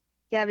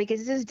 Yeah, because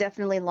this is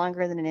definitely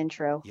longer than an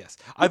intro. Yes.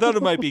 I thought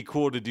it might be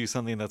cool to do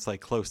something that's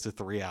like close to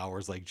 3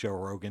 hours like Joe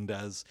Rogan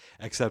does,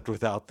 except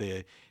without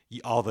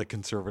all the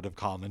conservative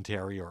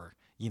commentary or,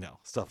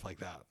 stuff like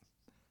that.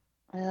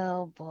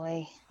 Oh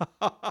boy.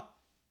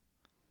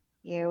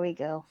 Here we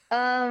go.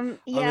 I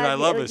mean, I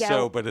love his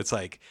show, but it's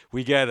like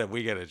we get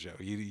it, Joe.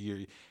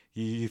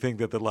 You think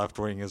that the left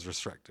wing is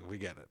restrictive. We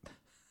get it.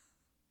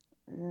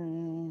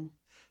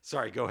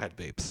 Sorry, go ahead,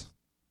 babes.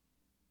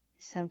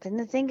 Something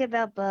to think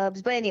about,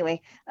 Bubs. But anyway,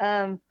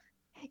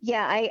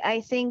 yeah,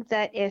 I think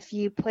that if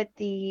you put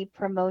the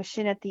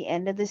promotion at the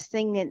end of this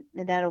thing,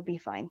 that'll be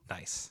fine.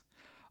 Nice.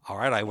 All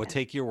right, I will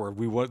take your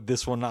word.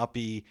 This will not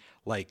be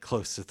like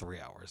close to 3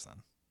 hours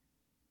then.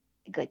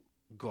 Good.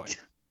 Good.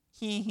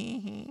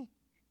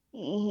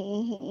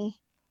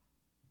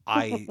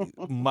 I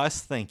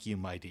must thank you,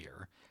 my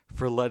dear,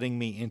 for letting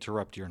me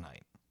interrupt your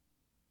night.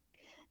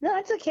 No,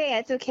 it's okay.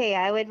 It's okay.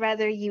 I would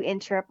rather you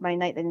interrupt my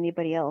night than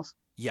anybody else.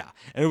 Yeah.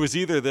 And it was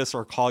either this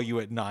or call you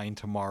at 9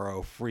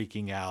 tomorrow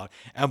freaking out.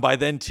 And by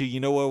then, too,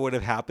 you know what would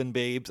have happened,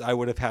 babes? I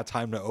would have had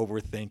time to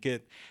overthink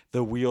it.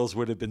 The wheels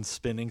would have been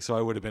spinning, so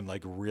I would have been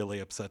like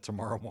really upset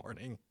tomorrow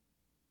morning.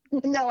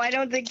 No, I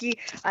don't think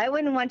I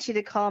wouldn't want you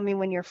to call me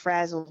when you're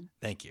frazzled.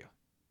 Thank you.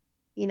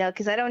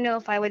 Because I don't know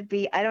if I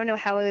don't know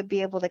how I would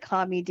be able to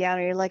calm you down.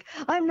 Or you're like,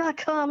 I'm not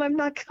calm. I'm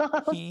not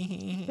calm.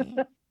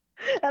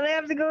 And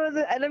I'm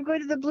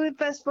going to the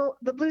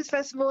blues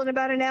festival in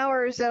about an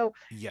hour or so.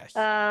 Yes.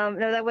 No,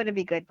 that wouldn't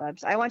be good,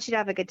 Bubs. I want you to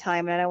have a good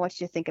time, and I don't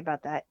want you to think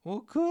about that.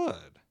 Well,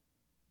 good.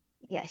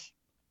 Yes.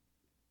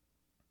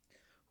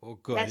 Well,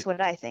 good. That's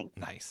what I think.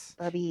 Nice.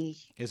 Bubby.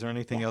 Is there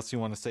anything else you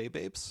want to say,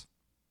 babes?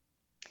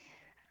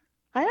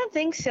 I don't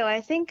think so. I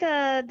think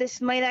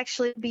this might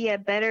actually be a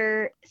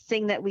better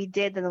thing that we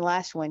did than the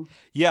last one.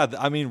 Yeah,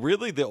 I mean,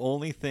 really the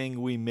only thing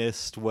we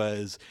missed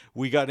was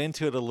we got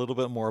into it a little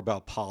bit more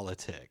about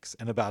politics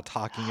and about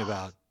talking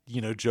about,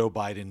 Joe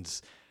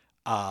Biden's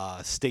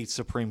state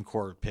Supreme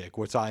Court pick,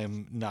 which I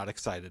am not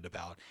excited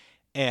about.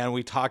 And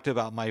we talked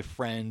about my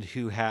friend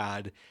who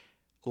had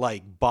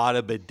bought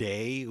a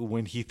bidet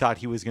when he thought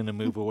he was going to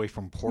move away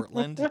from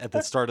Portland at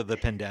the start of the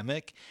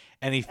pandemic.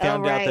 And he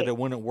found out that it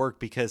wouldn't work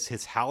because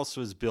his house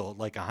was built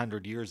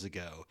 100 years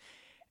ago.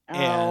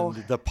 And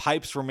the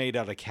pipes were made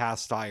out of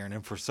cast iron.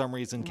 And for some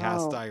reason,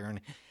 cast iron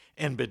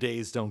and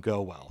bidets don't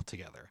go well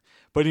together.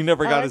 But he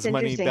never got his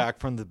money back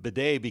from the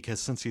bidet because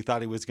since he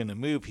thought he was going to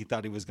move, he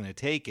thought he was going to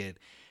take it.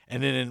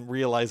 And then didn't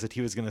realize that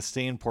he was going to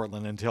stay in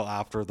Portland until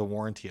after the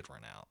warranty had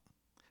run out.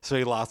 So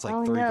he lost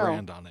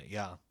 $3,000 on it.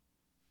 Yeah.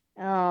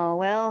 Oh,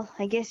 well,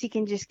 I guess you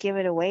can just give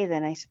it away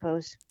then, I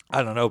suppose.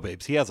 I don't know,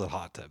 babes. He has a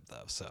hot tub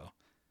though, so.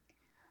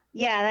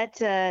 Yeah,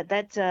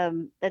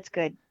 that's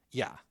good.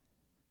 Yeah.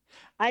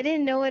 I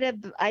didn't know what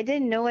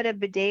a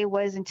bidet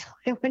was until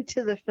I went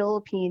to the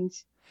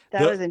Philippines.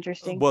 That was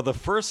interesting. Well, the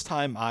first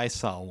time I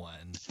saw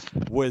one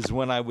was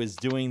when I was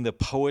doing the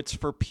Poets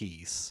for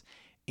Peace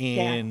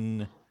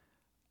in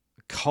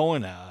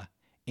Kona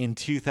in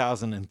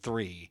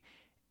 2003.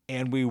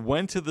 And we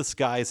went to this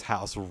guy's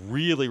house,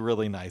 really,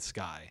 really nice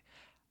guy.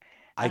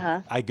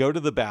 I go to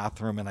the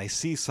bathroom and I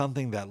see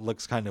something that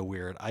looks kind of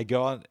weird. I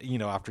go out,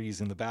 after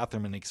using the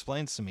bathroom, and he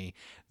explains to me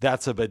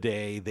that's a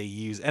bidet they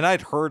use. And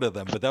I'd heard of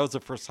them, but that was the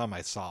first time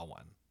I saw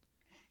one.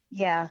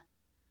 Yeah.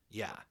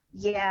 Yeah.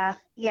 Yeah.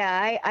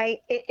 Yeah.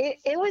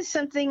 It was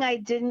something I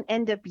didn't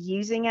end up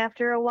using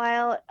after a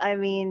while. I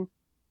mean,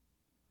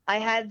 I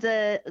had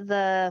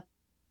the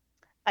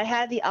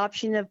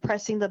option of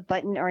pressing the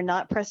button or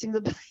not pressing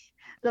the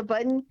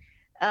button.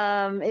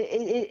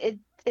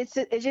 It's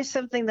just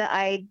something that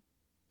I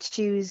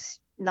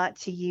choose not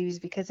to use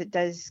because it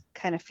does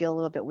kind of feel a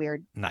little bit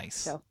weird. Nice.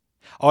 So,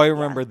 I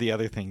remember the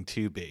other thing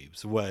too,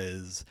 babes,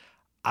 was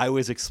I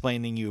was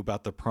explaining you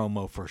about the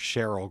promo for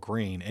Cheryl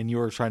Green, and you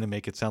were trying to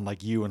make it sound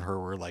like you and her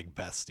were like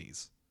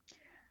besties.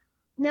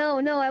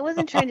 No, I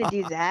wasn't trying to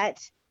do that.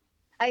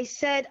 I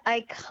said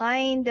I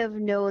kind of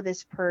know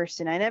this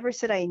person. I never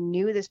said I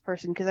knew this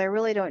person because I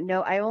really don't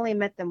know. I only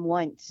met them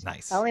once. I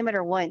Nice. only met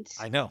her once.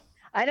 I know.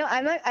 I don't.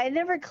 I'm not. I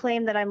never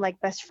claimed that I'm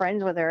like best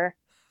friends with her.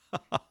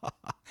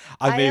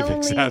 I may I have only.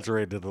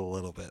 exaggerated a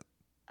little bit.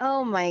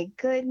 Oh my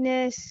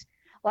goodness.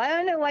 Well, I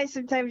don't know why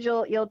sometimes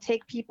you'll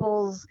take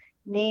people's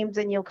names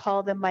and you'll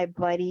call them my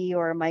buddy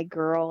or my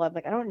girl. I'm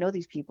like, I don't know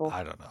these people.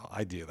 I don't know.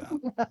 I do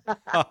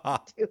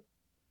that.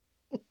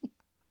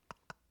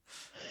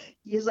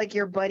 He's like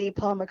your buddy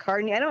Paul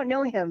McCartney. I don't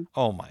know him.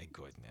 Oh my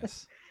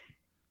goodness.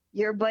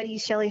 Your buddy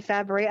Shelley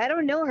Fabares. I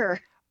don't know her.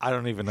 I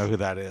don't even know who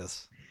that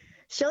is.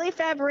 Shelley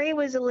Fabares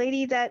was a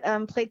lady that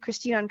played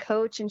Christine on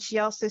Coach, and she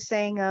also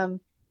sang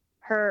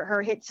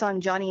her hit song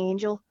Johnny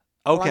Angel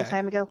a long Okay.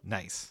 time ago.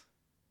 Nice.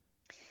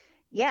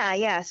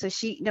 Yeah. So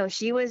she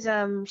was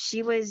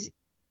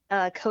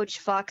Coach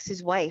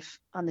Fox's wife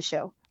on the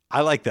show.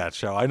 I like that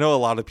show. I know a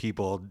lot of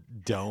people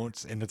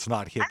don't, and it's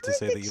not hip I to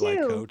say liked that it you like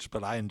too. Coach,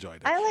 but I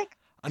enjoyed it.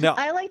 Now,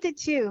 I liked it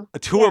too.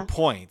 to Yeah. a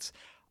point,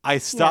 I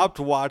stopped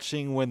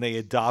watching when they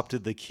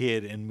adopted the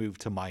kid and moved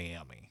to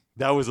Miami.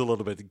 That was a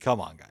little bit, come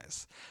on,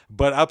 guys.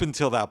 But up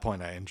until that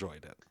point, I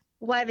enjoyed it.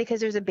 Why? Because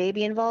there's a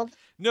baby involved?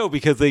 No,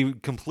 because they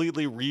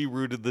completely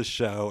rerouted the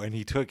show and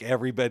he took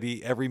every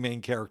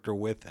main character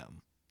with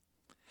him.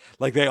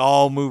 Like they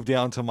all moved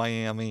down to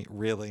Miami.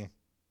 Really?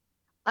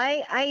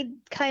 I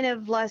kind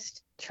of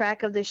lost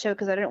track of the show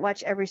because I didn't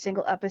watch every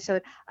single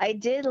episode. I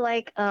did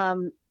like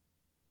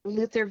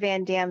Luther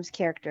Van Dam's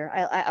character.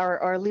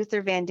 or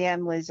Luther Van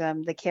Dam was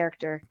the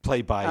character.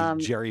 Played by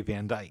Jerry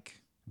Van Dyke,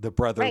 the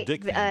brother right, of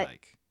Dick Van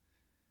Dyke.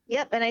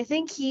 Yep, and I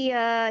think he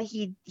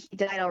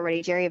died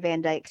already, Jerry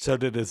Van Dyke. So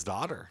did his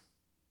daughter.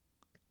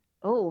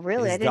 Oh,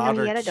 really? His I didn't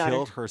know he had a daughter daughter.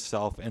 killed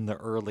herself in the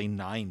early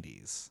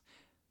 90s.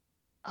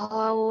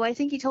 Oh, I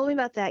think you told me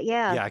about that.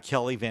 Yeah. Yeah,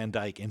 Kelly Van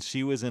Dyke. And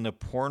she was in a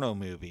porno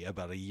movie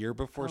about a year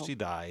before she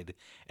died.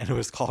 And it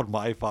was called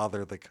My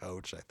Father the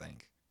Coach, I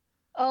think.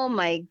 Oh,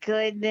 my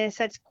goodness.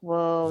 That's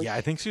gross. Yeah,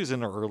 I think she was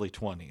in her early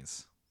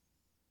 20s.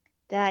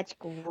 That's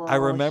gross. I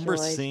remember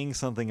seeing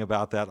something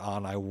about that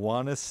on, I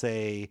want to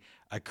say,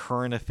 a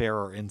Current Affair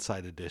or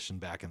Inside Edition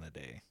back in the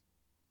day.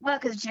 Well,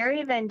 because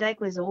Jerry Van Dyke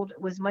was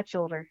much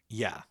older.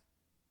 Yeah.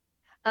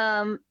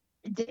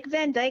 Dick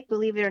Van Dyke,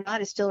 believe it or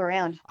not, is still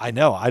around. I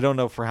know. I don't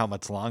know for how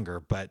much longer,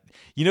 but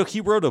he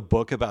wrote a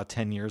book about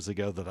 10 years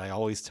ago that I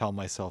always tell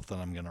myself that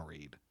I'm going to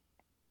read.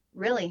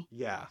 Really?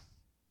 Yeah.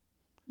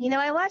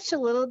 I watched a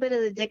little bit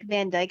of the Dick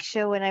Van Dyke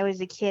Show when I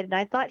was a kid, and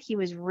I thought he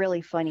was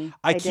really funny.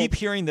 I keep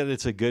hearing that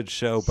it's a good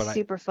show, but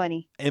super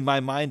funny. In my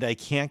mind, I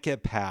can't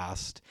get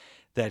past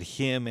that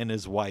him and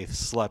his wife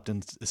slept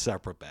in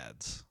separate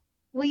beds.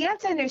 Well, you have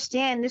to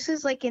understand, this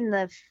is like in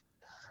the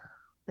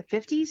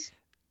 50s?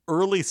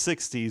 Early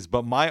 60s,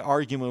 but my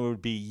argument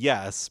would be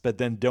yes, but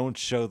then don't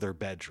show their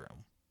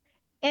bedroom.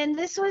 And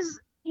this was,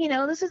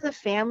 this is a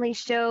family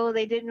show.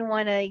 They didn't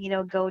want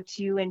to, go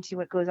too into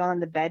what goes on in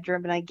the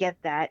bedroom, and I get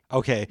that.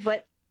 Okay.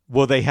 But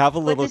they have a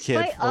little kid.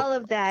 Despite all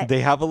of that,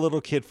 they have a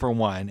little kid for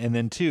one, and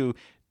then two,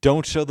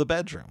 don't show the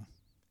bedroom.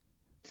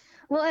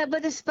 Well,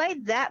 but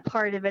despite that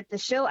part of it,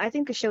 I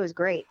think the show is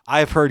great.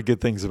 I've heard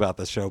good things about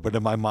the show, but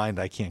in my mind,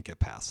 I can't get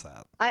past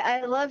that.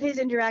 I love his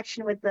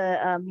interaction with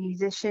the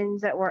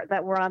musicians that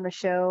were on the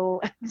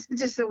show.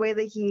 Just the way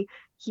that he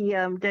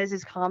does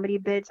his comedy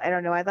bits. I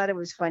don't know. I thought it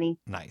was funny.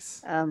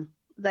 Nice.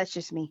 That's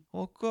just me.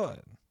 Well,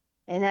 good.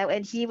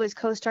 And he was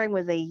co-starring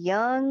with a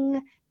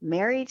young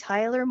Mary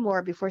Tyler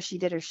Moore before she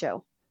did her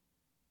show.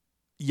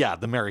 Yeah,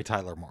 the Mary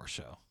Tyler Moore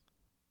Show.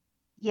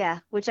 Yeah,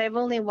 which I've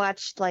only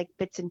watched like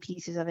bits and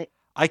pieces of it.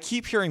 I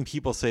keep hearing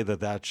people say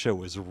that show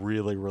was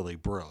really, really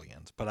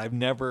brilliant, but I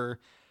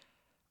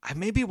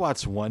maybe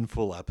watched one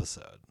full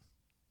episode.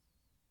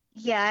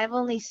 Yeah, I've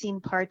only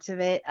seen parts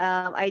of it.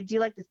 I do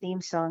like the theme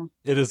song.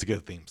 It is a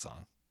good theme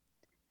song.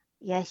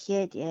 Yes,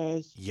 it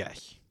is.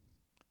 Yes.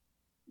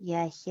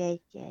 Yes,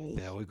 it is.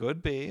 Very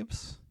good,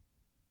 babes.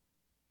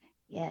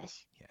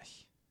 Yes.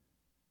 Yes.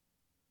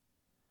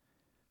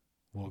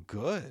 Well,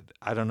 good.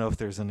 I don't know if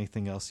there's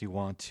anything else you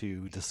want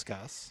to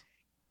discuss.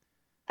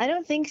 I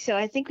don't think so.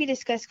 I think we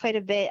discussed quite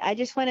a bit. I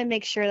just want to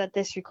make sure that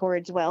this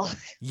records well.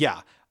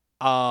 Yeah.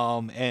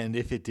 And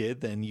if it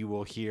did, then you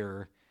will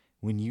hear,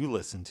 when you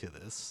listen to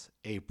this,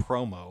 a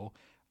promo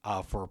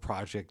for a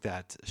project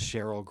that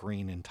Cheryl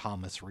Green and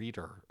Thomas Reed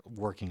are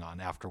working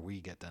on after we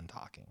get done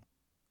talking.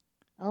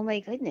 Oh my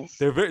goodness.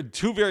 They're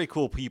two very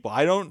cool people.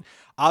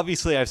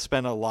 Obviously I've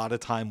spent a lot of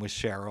time with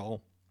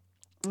Cheryl.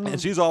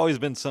 And she's always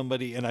been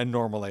somebody, and I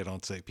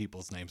don't say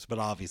people's names, but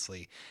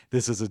obviously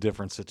this is a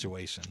different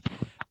situation.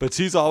 But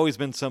she's always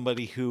been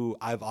somebody who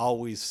I've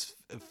always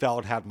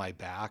felt had my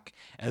back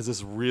as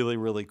this really,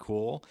 really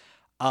cool.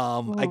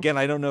 Again,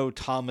 I don't know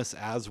Thomas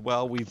as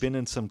well. We've been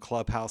in some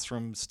clubhouse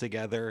rooms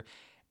together.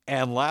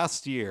 And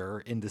last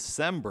year in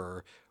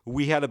December,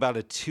 we had about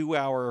a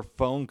 2-hour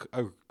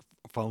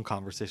phone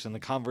conversation, the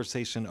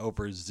conversation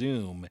over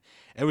Zoom.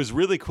 It was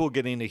really cool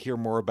getting to hear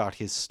more about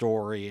his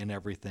story and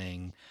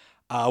everything.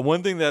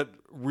 One thing that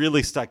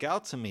really stuck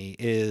out to me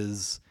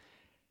is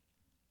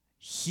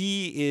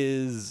he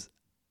is,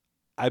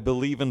 I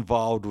believe,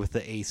 involved with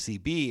the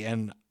ACB,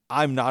 and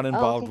I'm not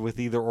involved with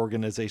either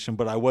organization,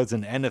 but I was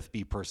an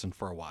NFB person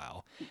for a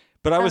while.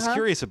 But I was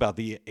curious about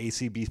the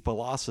ACB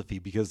philosophy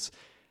because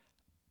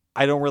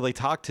I don't really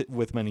talk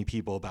with many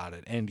people about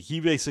it. And he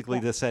basically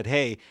just said,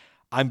 hey,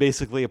 I'm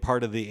basically a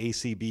part of the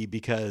ACB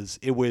because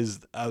it was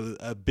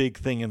a big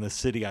thing in the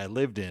city I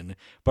lived in,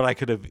 but I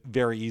could have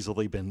very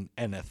easily been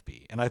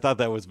NFB. And I thought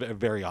that was a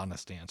very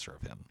honest answer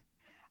of him.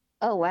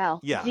 Oh, wow.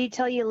 Yeah. Did he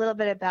tell you a little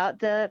bit about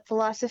the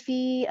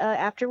philosophy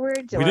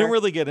afterwards? We didn't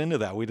really get into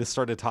that. We just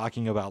started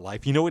talking about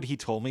life. You know what he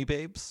told me,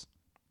 babes?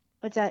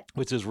 What's that?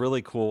 Which is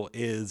really cool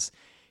is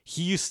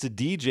he used to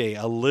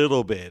DJ a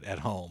little bit at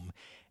home.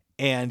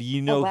 And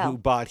you know who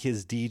bought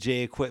his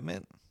DJ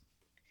equipment?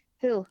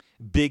 Who?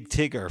 Big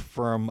Tigger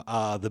from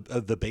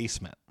the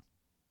basement.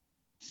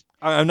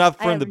 Not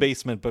from the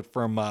basement, but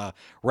from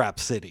Rap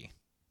City.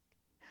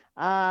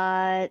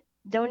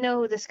 Don't know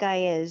who this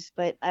guy is,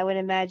 but I would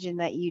imagine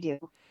that you do.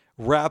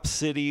 Rap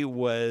City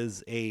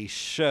was a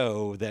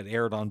show that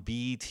aired on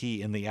BET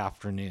in the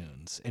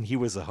afternoons, and he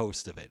was the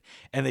host of it.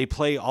 And they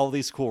play all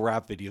these cool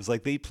rap videos.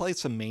 Like, they play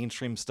some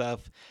mainstream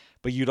stuff,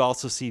 but you'd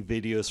also see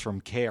videos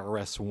from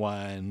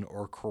KRS-One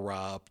or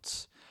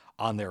Corrupt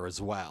on there as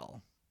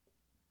well.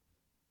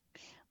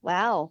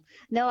 Wow.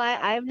 No,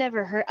 I've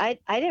never heard. I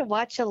didn't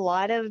watch a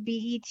lot of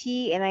BET,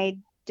 and I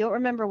don't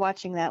remember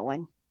watching that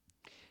one.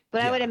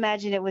 But I would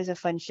imagine it was a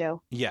fun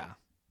show. Yeah.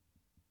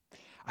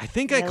 I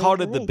think I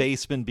called it The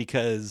Basement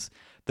because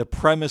the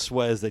premise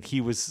was that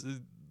he was,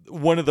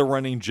 one of the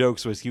running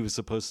jokes was he was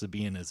supposed to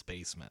be in his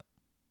basement.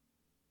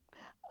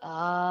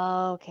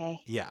 Oh,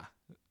 okay. Yeah.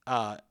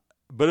 But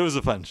it was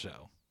a fun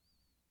show.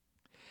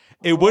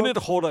 It wouldn't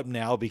hold up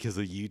now because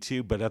of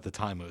YouTube, but at the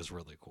time it was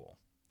really cool.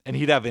 And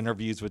he'd have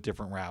interviews with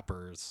different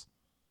rappers.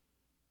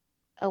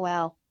 Oh,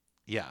 wow.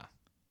 Yeah.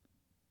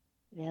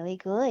 Really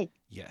good.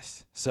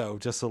 Yes. So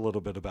just a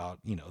little bit about,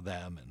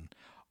 them and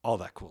all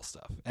that cool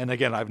stuff. And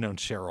again, I've known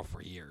Cheryl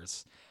for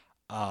years.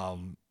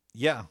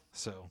 Yeah.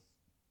 So.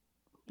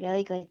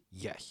 Really good.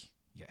 Yes.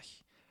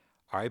 Yes.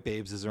 All right,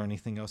 babes. Is there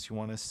anything else you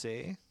want to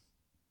say?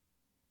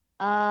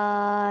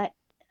 No.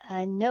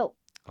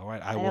 All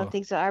right. I don't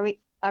think so. Are we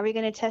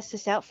going to test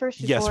this out first?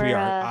 Yes, we are.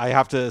 I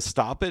have to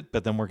stop it,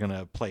 but then we're going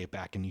to play it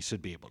back and you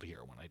should be able to hear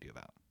it when I do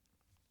that.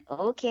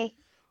 Okay.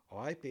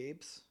 All right,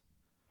 babes.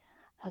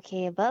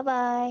 Okay,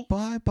 bye-bye.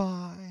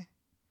 Bye-bye.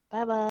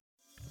 Bye-bye.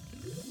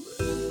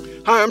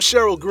 Hi, I'm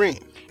Cheryl Green.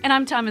 And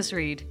I'm Thomas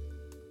Reed.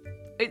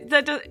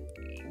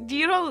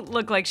 You don't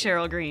look like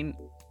Cheryl Green.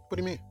 What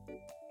do you mean?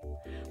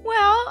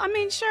 Well, I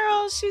mean,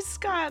 Cheryl, she's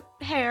got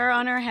hair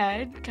on her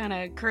head, kind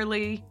of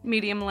curly,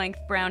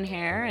 medium-length brown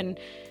hair, and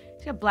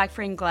she's got black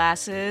frame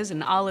glasses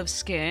and olive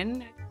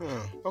skin.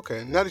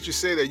 Okay. Now that you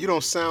say that, you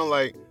don't sound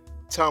like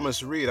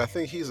Thomas Reed. I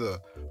think he's a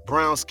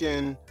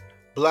brown-skinned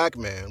black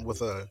man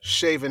with a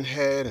shaven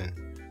head and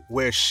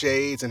wears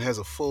shades and has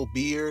a full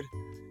beard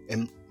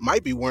and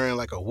might be wearing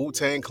like a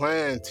Wu-Tang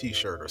Clan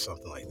t-shirt or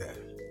something like that.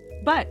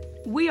 But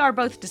we are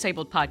both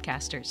disabled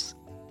podcasters.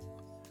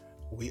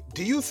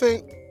 Do you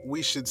think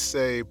we should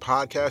say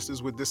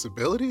podcasters with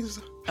disabilities?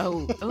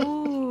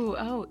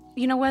 Oh.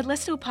 You know what?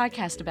 Let's do a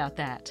podcast about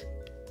that.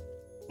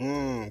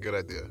 Good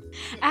idea.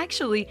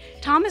 Actually,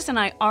 Thomas and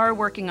I are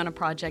working on a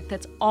project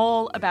that's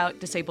all about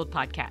disabled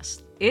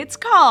podcasts. It's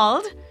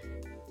called...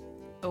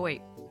 Oh,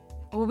 wait.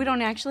 Well, we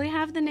don't actually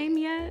have the name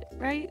yet,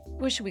 right?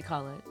 What should we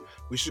call it?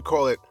 We should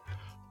call it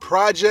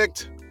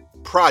Project.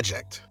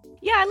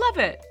 Yeah, I love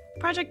it.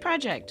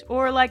 Project.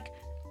 Or like,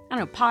 I don't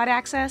know, Pod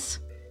Access?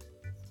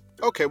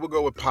 Okay, we'll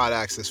go with Pod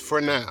Access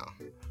for now.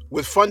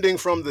 With funding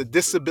from the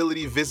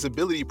Disability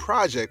Visibility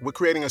Project, we're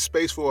creating a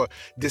space for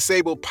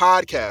disabled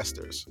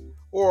podcasters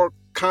or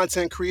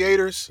content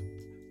creators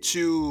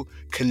to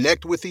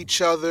connect with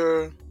each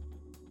other,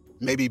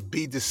 maybe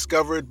be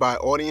discovered by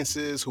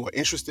audiences who are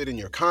interested in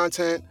your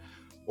content,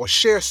 or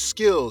share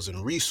skills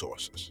and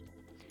resources.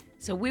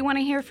 So we want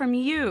to hear from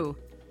you,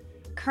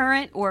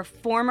 current or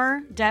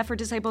former deaf or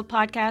disabled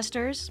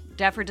podcasters,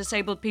 deaf or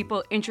disabled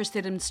people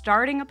interested in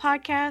starting a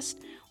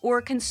podcast,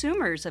 or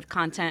consumers of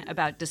content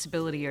about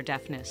disability or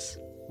deafness.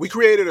 We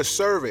created a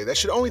survey that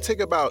should only take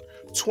about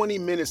 20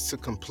 minutes to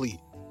complete,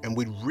 and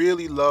we'd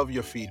really love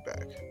your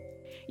feedback.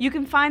 You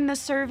can find the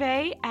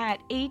survey at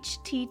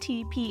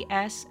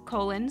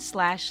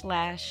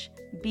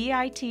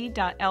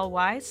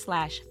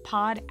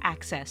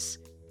https://bit.ly/podaccess.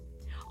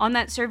 On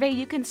that survey,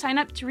 you can sign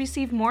up to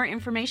receive more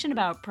information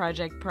about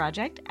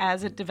Project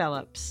as it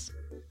develops.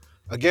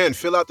 Again,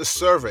 fill out the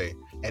survey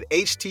at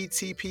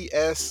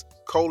https://bit.ly/podaccess.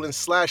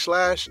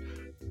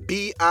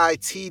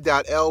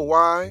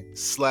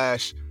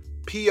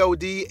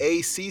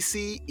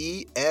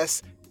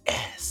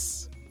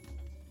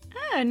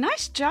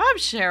 Nice job,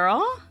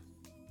 Cheryl.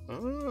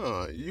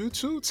 You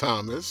too,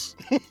 Thomas.